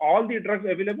discussed all the drugs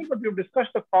available, but we've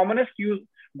discussed the commonest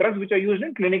drugs which are used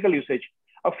in clinical usage.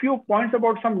 A few points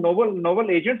about some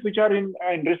novel agents which are in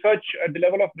research, at the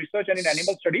level of research and in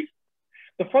animal studies.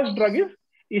 The first drug is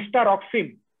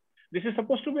istaroxime. This is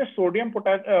supposed to be a sodium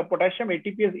potassium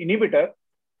ATPase inhibitor,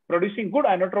 producing good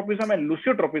inotropism and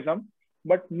lusiotropism,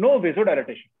 but no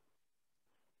vasodilatation.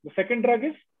 The second drug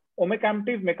is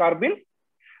omecamtiv mecarbil.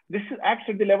 This acts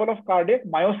at the level of cardiac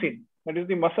myosin, that is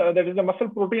the muscle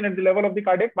protein at the level of the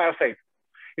cardiac myocyte.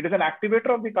 It is an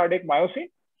activator of the cardiac myosin,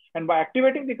 and by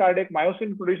activating the cardiac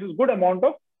myosin, produces good amount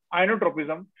of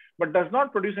inotropism, but does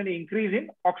not produce any increase in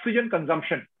oxygen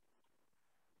consumption.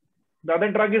 The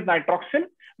other drug is nitroxyl,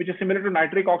 which is similar to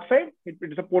nitric oxide. It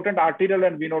is a potent arterial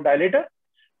and venodilator,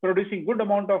 producing good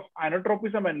amount of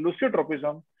inotropism and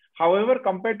lusiotropism. However,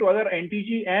 compared to other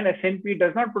NTG and SNP,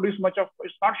 does not produce much of,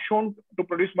 it's not shown to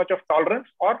produce much of tolerance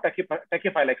or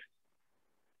tachyphylaxis.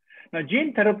 Now,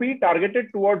 gene therapy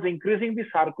targeted towards increasing the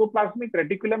sarcoplasmic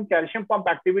reticulum calcium pump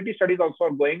activity studies also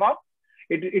are going on.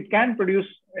 It can produce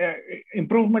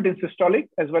improvement in systolic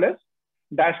as well as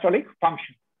diastolic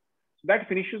function. That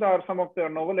finishes some of the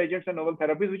novel agents and novel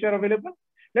therapies which are available.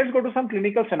 Let's go to some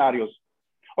clinical scenarios.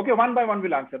 Okay, one by one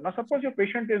we'll answer. Now, suppose your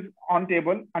patient is on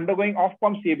table undergoing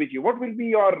off-pump CABG. What will be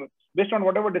your, based on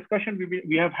whatever discussion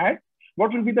we have had,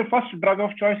 what will be the first drug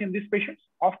of choice in these patients?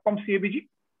 Off-pump CABG?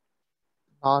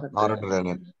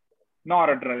 Noradrenaline.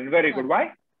 Noradrenaline, very good.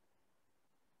 Why?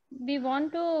 We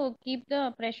want to keep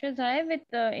the pressures high with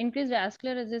increased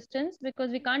vascular resistance,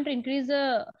 because we can't increase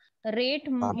the rate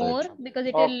more because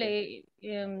it will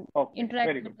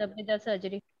interact with the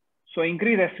surgery. So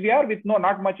increase SVR with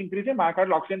not much increase in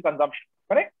myocardial oxygen consumption,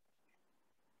 correct?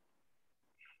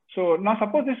 So now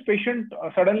suppose this patient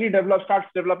suddenly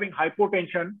starts developing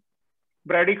hypotension,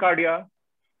 bradycardia,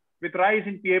 with rise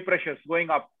in PA pressures going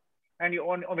up. And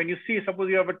when you see, suppose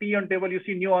you have a T on table, you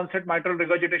see new onset mitral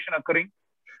regurgitation occurring,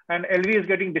 and LV is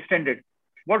getting distended.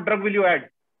 What drug will you add?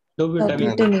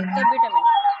 Dobutamine.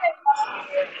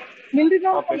 Okay.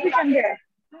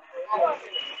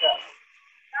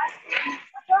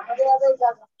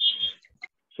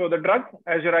 So the drug,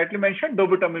 as you rightly mentioned,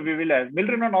 dobutamine we will add.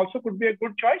 Milrinone also could be a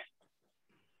good choice.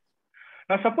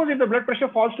 Now, suppose if the blood pressure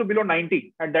falls to below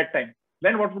 90 at that time,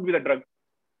 then what would be the drug?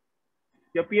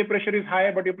 Your PA pressure is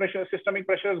high, but your systemic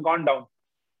pressure has gone down.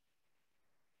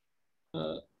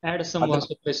 Add some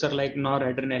vasopressor like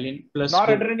noradrenaline plus.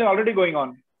 Noradrenaline is already going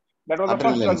on. That was the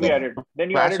first drug we added. Then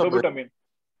you added dobutamine.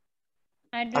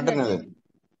 Adrenaline.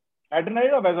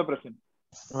 Adrenaline or vasopressin?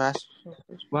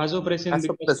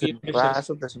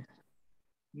 Vasopressin.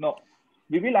 No.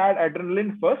 We will add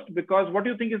adrenaline first, because what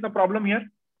do you think is the problem here?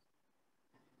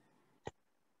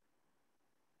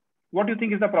 What do you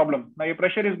think is the problem? Now your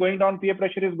pressure is going down, PA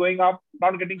pressure is going up,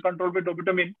 not getting controlled by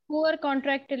dobutamine. Poor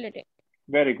contractility.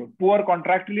 Very good. Poor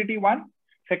contractility, one.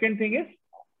 Second thing is,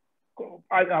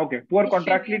 okay, poor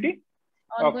contractility.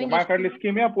 Okay, myocardial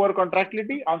ischemia, poor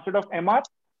contractility, onset of MR,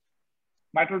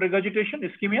 mitral regurgitation,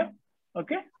 ischemia.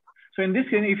 Okay. So in this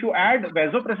case, if you add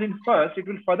vasopressin first, it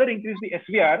will further increase the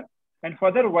SVR and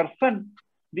further worsen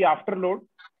the afterload,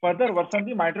 further worsen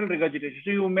the mitral regurgitation.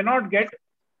 So you may not get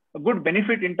a good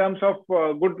benefit in terms of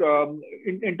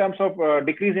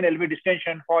decrease in LV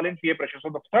distension, fall in PA pressure. So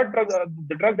the third drug,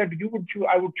 the drug that you would choose,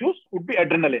 I would choose, would be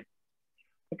adrenaline.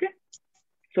 Okay.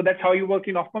 So that's how you work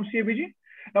in off-pump CABG.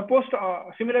 Now,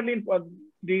 similarly, in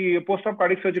the post-op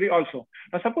cardiac surgery also.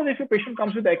 Now, suppose if a patient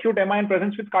comes with acute MI and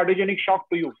presents with cardiogenic shock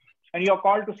to you, and you are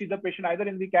called to see the patient either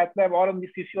in the cath lab or in the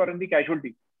CC or in the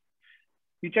casualty.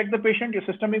 You check the patient, your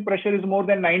systemic pressure is more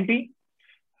than 90,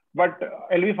 but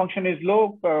LV function is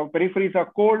low, peripheries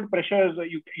are cold, pressures,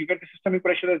 you get the systemic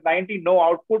pressure as 90, no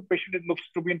output, patient looks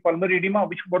to be in pulmonary edema.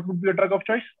 What would be your drug of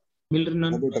choice?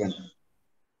 Milrinone.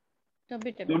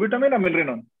 Dobutamine or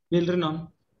Milrinone? Milrinone.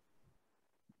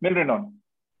 Milrinone.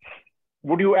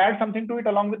 Would you add something to it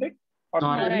along with it? Or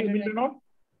only Milrinone?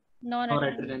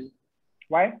 Noradrenaline.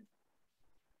 Why?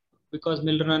 Because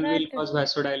Milrinone will cause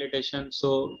vasodilation.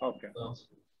 So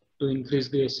to increase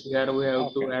the SVR, we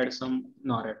have to add some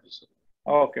noradrenaline.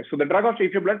 Okay. So the drug of,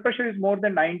 if your blood pressure is more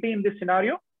than 90 in this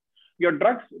scenario, your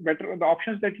drugs, the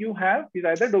options that you have is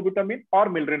either dobutamine or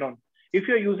Milrinone. If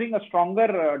you're using a stronger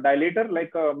dilator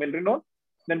like Milrinone,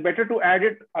 then better to add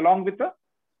it along with the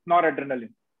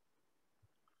noradrenaline.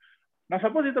 Now,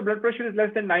 suppose if the blood pressure is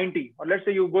less than 90, or let's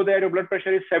say you go there, your blood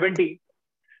pressure is 70,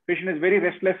 patient is very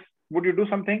restless. Would you do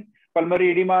something?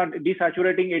 Pulmonary edema,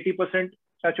 desaturating 80%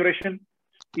 saturation.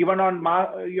 Even on,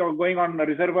 you're going on a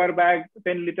reservoir bag,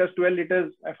 10 liters, 12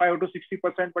 liters, FiO2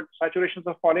 60%, but saturations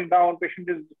are falling down. Patient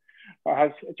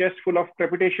has a chest full of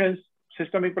crepitations,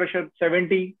 systemic pressure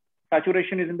 70,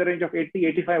 saturation is in the range of 80,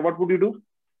 85. What would you do?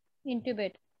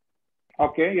 Intubate.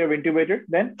 Okay, you have intubated.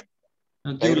 Then?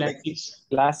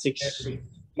 Class 6.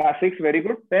 Class 6, very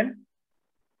good. Then?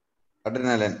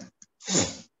 Adrenaline.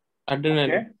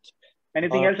 Okay.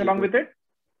 Anything else along with it?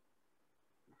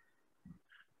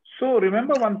 So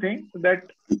remember one thing, that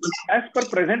as per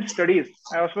present studies,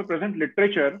 as per present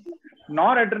literature,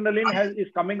 noradrenaline is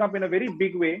coming up in a very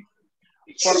big way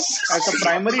as a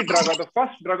primary drug or the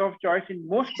first drug of choice in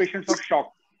most patients of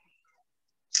shock.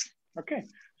 Okay.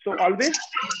 So always,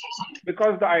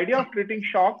 because the idea of treating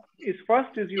shock is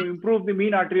first is you improve the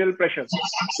mean arterial pressure.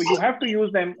 So you have to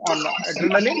use them on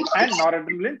adrenaline and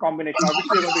noradrenaline combination.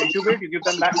 Obviously, you're going to intubate, you give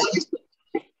them Lasix.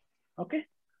 Okay.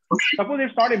 Suppose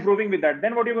it's not improving with that,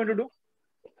 then what are you going to do?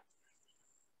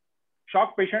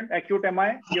 Shock patient, acute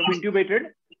MI, you've intubated,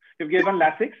 you've given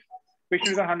Lasix,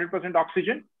 patient is on 100%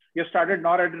 oxygen, you've started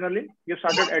noradrenaline, you've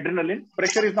started adrenaline,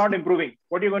 pressure is not improving.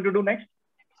 What are you going to do next?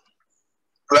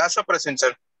 Vasopressin,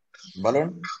 sir.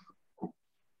 Balloon.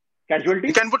 Casualty?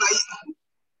 You can put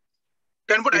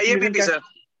IABP, sir.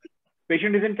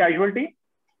 Patient is in casualty.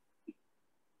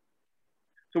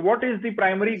 So what is the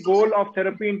primary goal of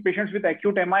therapy in patients with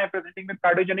acute MI presenting with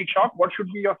cardiogenic shock? What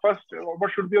should be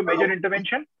your major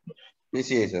intervention?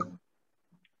 PCA, sir.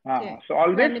 So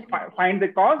always find the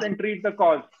cause and treat the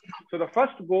cause. So the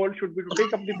first goal should be to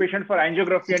take up the patient for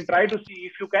angiography and try to see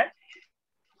if you can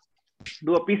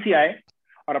do a PCI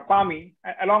or a PAMI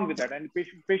along with that. And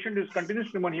patient is continues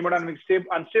to remain hemodynamic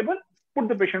unstable, put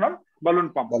the patient on balloon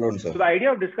pump. So the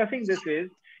idea of discussing this is,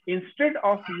 instead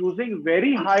of using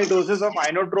very high doses of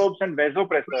inotropes and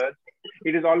vasopressors,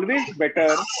 it is always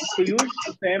better to use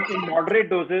them in moderate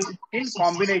doses in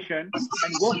combination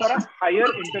and go for a higher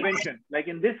intervention. Like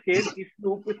in this case, if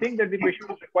you think that the patient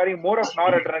is requiring more of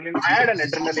noradrenaline, add an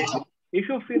adrenaline. If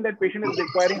you feel that patient is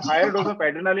requiring higher dose of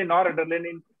adrenaline or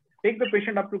adrenaline, take the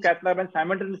patient up to cath lab and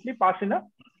simultaneously pass in a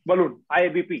balloon,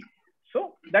 IABP.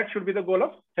 So that should be the goal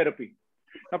of therapy.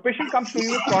 Now, patient comes to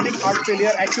you with chronic heart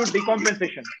failure, acute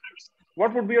decompensation.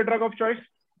 What would be your drug of choice?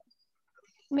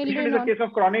 Patient is a case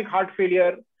of chronic heart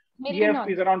failure. EF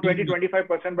is around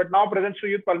 20-25%, but now presents to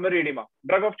you with pulmonary edema.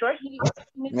 Drug of choice?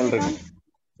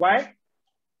 Why?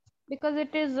 Because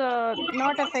it is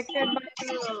not affected by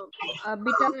the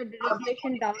beta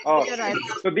regulation down.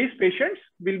 So these patients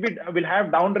will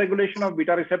have down regulation of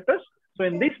beta receptors. So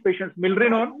in these patients,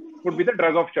 Milrinone would be the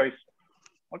drug of choice.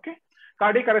 Okay.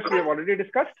 Cardiac arrest we have already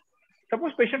discussed.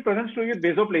 Suppose patient presents to you with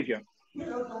vasoplasia.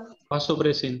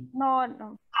 Vasopressin.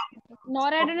 No.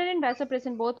 Noradrenaline and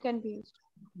vasopressin both can be used.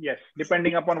 Yes,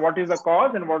 depending upon what is the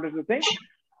cause and what is the thing,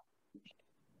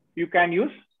 you can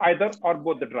use either or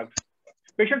both the drugs.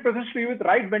 Patient presents to you with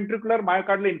right ventricular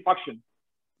myocardial infarction.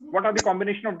 What are the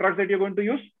combination of drugs that you're going to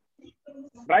use?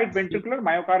 Right ventricular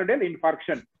myocardial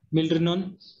infarction.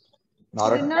 Milrinone.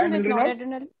 Noradrenaline.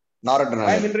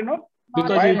 Why Milrinone?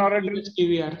 Because why noradrenaline?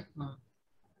 PVR.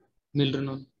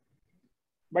 Milrinone.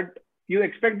 But you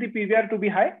expect the PVR to be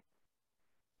high?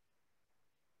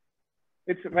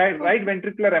 It's right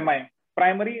ventricular MI,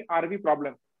 primary RV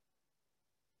problem.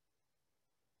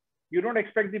 You don't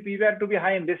expect the PVR to be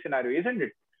high in this scenario, isn't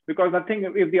it? Because nothing,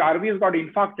 if the RV has got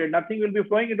infarcted, nothing will be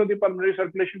flowing into the pulmonary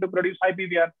circulation to produce high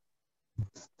PVR.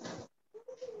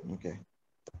 Okay.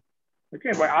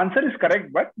 Okay, my answer is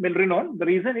correct, but milrinone, the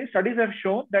reason is studies have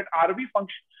shown that RV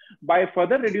function by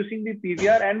further reducing the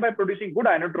PVR and by producing good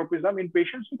inotropism in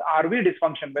patients with RV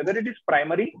dysfunction, whether it is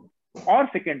primary or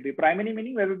secondary. Primary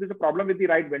meaning whether there is a problem with the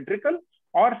right ventricle,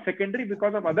 or secondary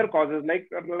because of other causes like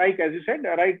as you said,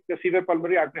 severe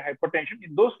pulmonary artery hypertension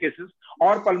in those cases,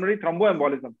 or pulmonary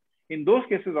thromboembolism. In those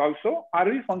cases also,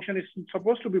 RV function is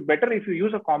supposed to be better if you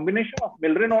use a combination of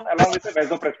milrinone along with a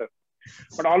vasopressor.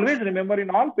 But always remember, in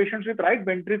all patients with right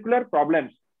ventricular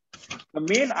problems, the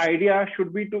main idea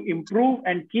should be to improve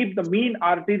and keep the mean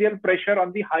arterial pressure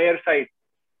on the higher side.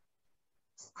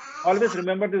 Always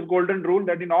remember this golden rule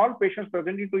that in all patients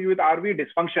presenting to you with RV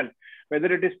dysfunction,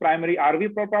 whether it is primary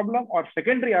RV problem or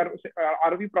secondary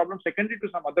RV problem secondary to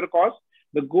some other cause,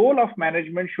 the goal of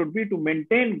management should be to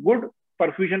maintain good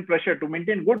perfusion pressure, to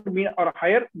maintain good mean or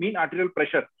higher mean arterial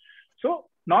pressure. So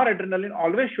noradrenaline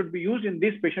always should be used in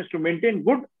these patients to maintain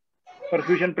good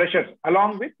perfusion pressures,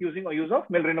 along with using a use of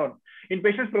milrinone. In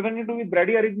patients presenting to with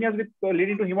bradyarrhythmias with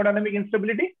leading to hemodynamic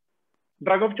instability,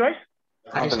 drug of choice?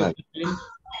 Isoprenaline.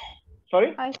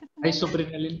 Sorry?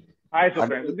 Isoprenaline.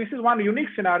 Isoprenaline. This is one unique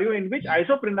scenario in which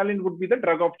isoprenaline would be the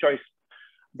drug of choice.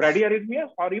 Bradyarrhythmias,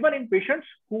 or even in patients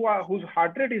whose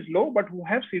heart rate is low but who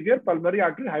have severe pulmonary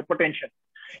artery hypertension.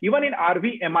 Even in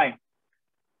RV-MI,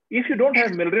 if you don't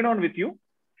have milrinone with you,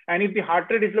 and if the heart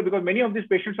rate is low, because many of these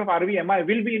patients of RV-MI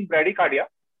will be in bradycardia.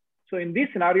 So in this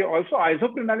scenario also,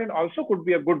 isoprenaline also could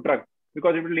be a good drug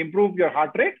because it will improve your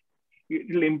heart rate,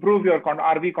 it will improve your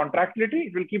RV contractility,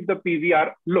 it will keep the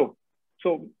PVR low.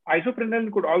 So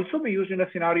isoprenaline could also be used in a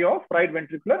scenario of right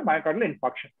ventricular myocardial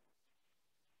infarction.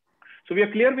 So we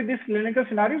are clear with these clinical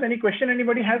scenarios. Any question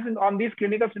anybody has on these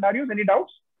clinical scenarios? Any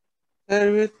doubts?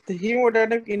 With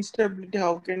hemodynamic instability,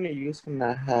 how can you use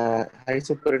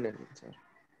isoprenaline, sir?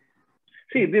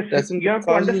 See, this doesn't you have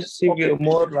to understand. Okay.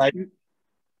 More right.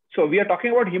 So we are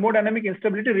talking about hemodynamic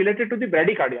instability related to the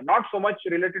bradycardia, not so much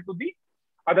related to the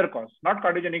other cause, not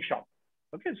cardiogenic shock.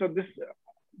 Okay, so this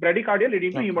bradycardia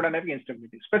leading to hemodynamic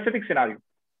instability, specific scenario.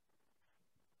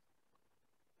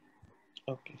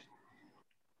 Okay.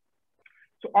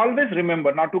 So always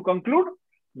remember, now to conclude,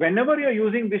 whenever you're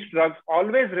using these drugs,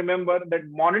 always remember that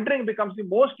monitoring becomes the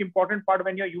most important part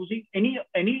when you're using any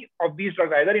of these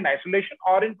drugs, either in isolation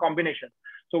or in combination.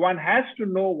 So one has to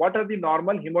know what are the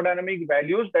normal hemodynamic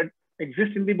values that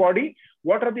exist in the body,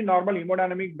 what are the normal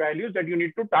hemodynamic values that you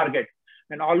need to target.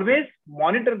 And always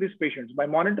monitor these patients. By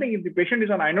monitoring, if the patient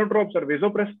is on inotropes or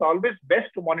vasopressors, always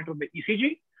best to monitor the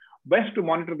ECG, best to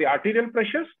monitor the arterial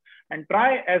pressures, and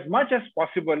try as much as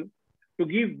possible to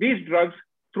give these drugs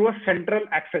through a central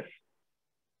access.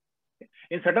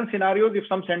 In certain scenarios, if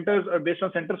some centers are based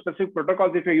on center-specific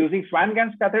protocols, if you're using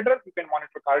Swan-Ganz catheter, you can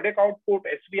monitor cardiac output,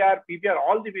 SVR, PVR,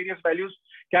 all the various values,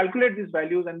 calculate these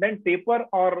values, and then taper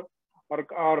or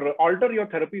alter your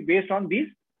therapy based on these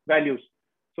values.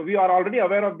 So we are already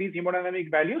aware of these hemodynamic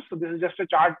values. So this is just a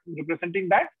chart representing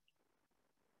that.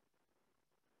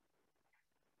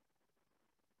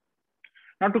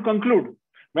 Now to conclude,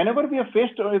 whenever we are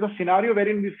faced with a scenario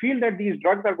wherein we feel that these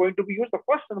drugs are going to be used, the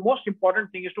first and the most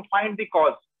important thing is to find the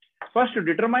cause. First, to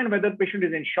determine whether the patient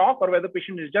is in shock or whether the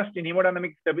patient is just in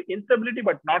hemodynamic instability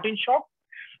but not in shock.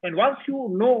 And once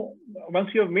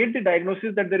you have made the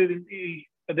diagnosis that there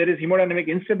is hemodynamic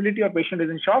instability or patient is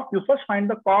in shock, you first find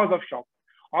the cause of shock.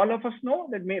 All of us know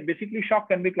that basically shock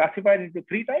can be classified into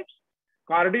three types: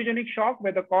 cardiogenic shock,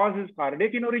 where the cause is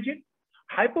cardiac in origin;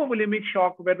 hypovolemic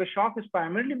shock, where the shock is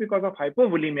primarily because of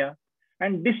hypovolemia;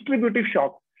 and distributive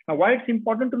shock. Now, why it's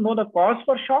important to know the cause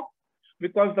for shock?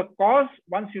 Because the cause,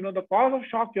 once you know the cause of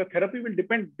shock, your therapy will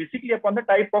depend basically upon the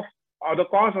type of the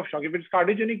cause of shock. If it's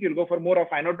cardiogenic, you'll go for more of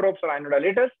inotropes or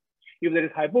inodilators. If there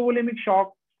is hypovolemic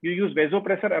shock, you use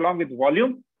vasopressor along with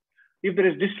volume. If there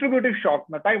is distributive shock,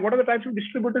 now what are the types of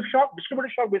distributive shock?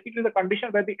 Distributive shock basically is a condition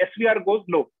where the SVR goes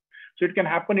low. So it can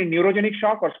happen in neurogenic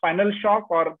shock or spinal shock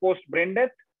or post-brain death,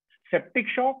 septic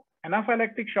shock,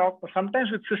 anaphylactic shock, or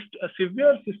sometimes with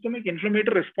severe systemic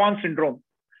inflammatory response syndrome.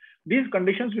 These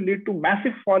conditions will lead to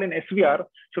massive fall in SVR.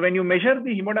 So when you measure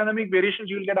the hemodynamic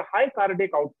variations, you will get a high cardiac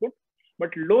output,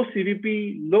 but low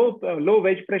CVP, low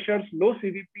wedge pressures, low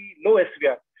CVP, low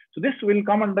SVR. So this will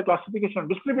come under classification of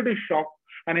distributive shock.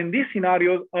 And in these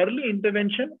scenarios, early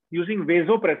intervention using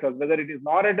vasopressors, whether it is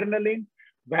noradrenaline,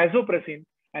 vasopressin,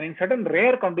 And in certain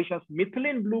rare conditions,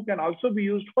 methylene blue can also be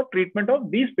used for treatment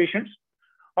of these patients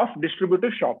of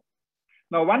distributive shock.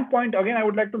 Now, one point again I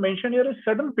would like to mention here is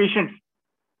certain patients,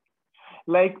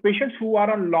 like patients who are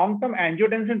on long-term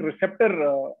angiotensin receptor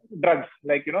drugs,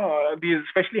 like, these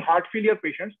especially heart failure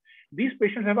patients, these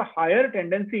patients have a higher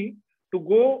tendency to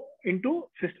go into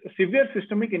severe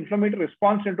systemic inflammatory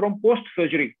response syndrome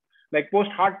post-surgery, like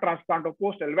post-heart transplant or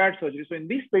post-LVAD surgery. So in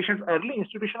these patients, early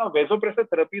institution of vasopressor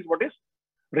therapy is what is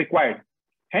required.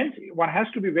 Hence, one has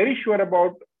to be very sure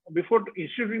about, before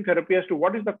instituting therapy, as to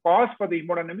what is the cause for the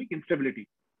hemodynamic instability.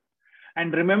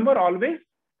 And remember always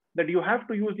that you have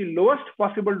to use the lowest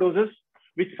possible doses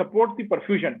which support the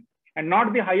perfusion and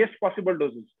not the highest possible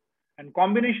doses. And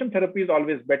combination therapy is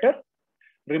always better.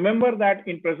 Remember that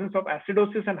in presence of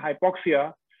acidosis and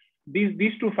hypoxia,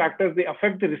 these two factors, they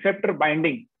affect the receptor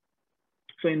binding.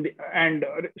 So and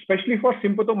especially for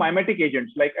sympathomimetic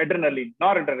agents like adrenaline,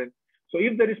 noradrenaline. So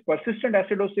if there is persistent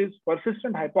acidosis,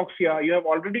 persistent hypoxia, you have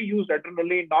already used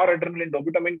adrenaline, noradrenaline,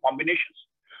 dobutamine combinations.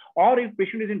 Or if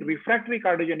patient is in refractory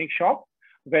cardiogenic shock,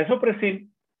 vasopressin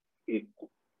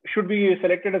should be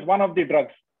selected as one of the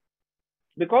drugs,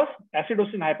 because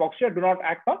acidosis and hypoxia do not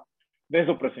act on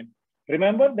vasopressin.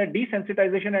 Remember that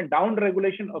desensitization and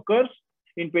downregulation occurs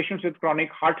in patients with chronic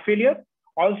heart failure,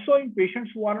 also in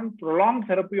patients who are on prolonged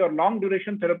therapy or long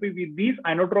duration therapy with these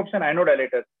inotropes and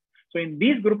inodilators. So in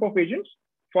these group of agents,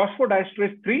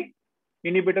 phosphodiesterase 3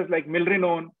 inhibitors like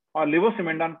milrinone or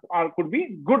levosimendan could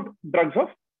be good drugs of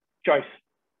choice.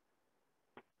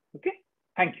 Okay,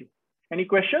 thank you. Any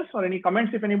questions or any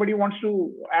comments? If anybody wants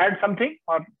to add something,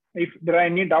 or if there are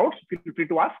any doubts, feel free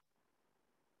to ask.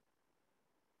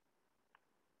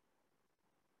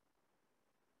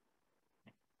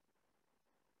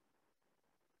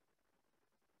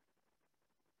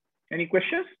 Any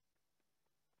questions?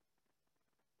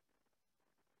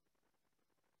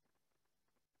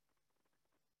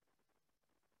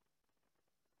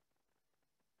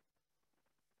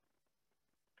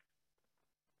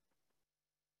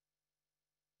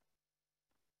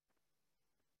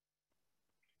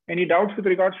 Any doubts with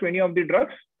regards to any of the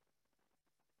drugs?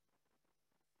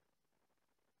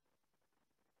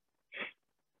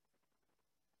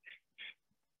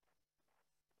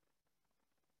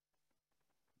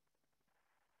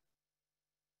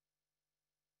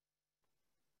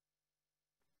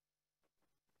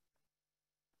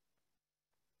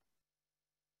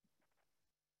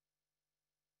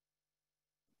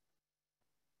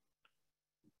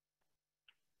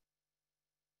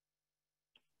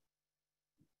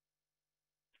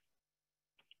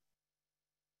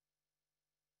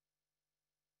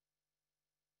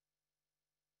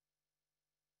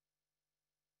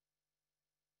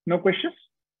 No questions?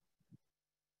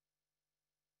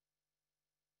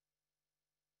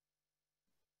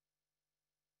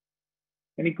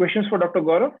 Any questions for Dr.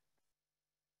 Gaurav?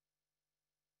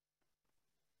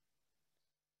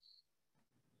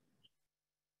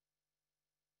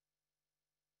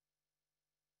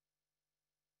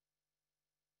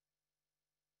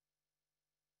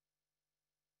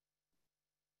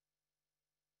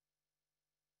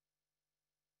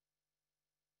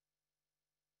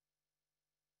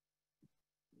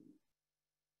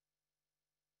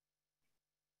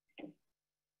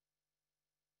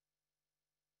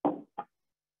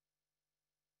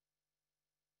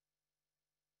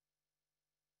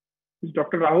 Is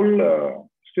Dr. Rahul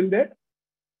still there?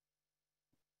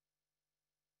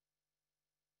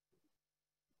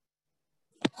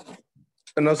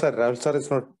 No, sir. Rahul sir is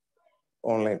not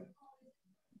online.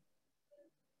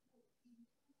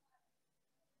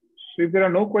 So if there are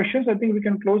no questions, I think we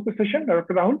can close the session.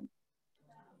 Dr. Rahul?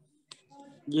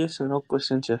 Yes, sir. No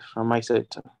questions, sir, from my side,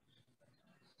 sir.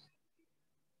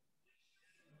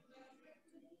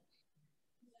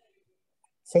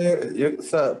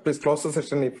 Sir, please close the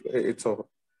session if it's over.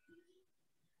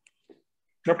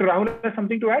 Dr. Rahul has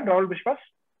something to add? Rahul Vishwas?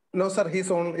 No, sir. He's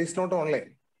not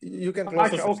online. You can close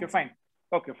the session. Okay, fine.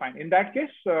 Okay, fine. In that case,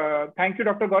 thank you,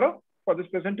 Dr. Gaurav, for this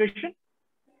presentation.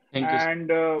 Thank you.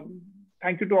 And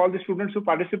thank you to all the students who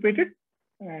participated.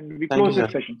 And we close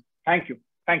this session. Thank you.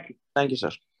 Thank you. Thank you,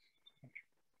 sir.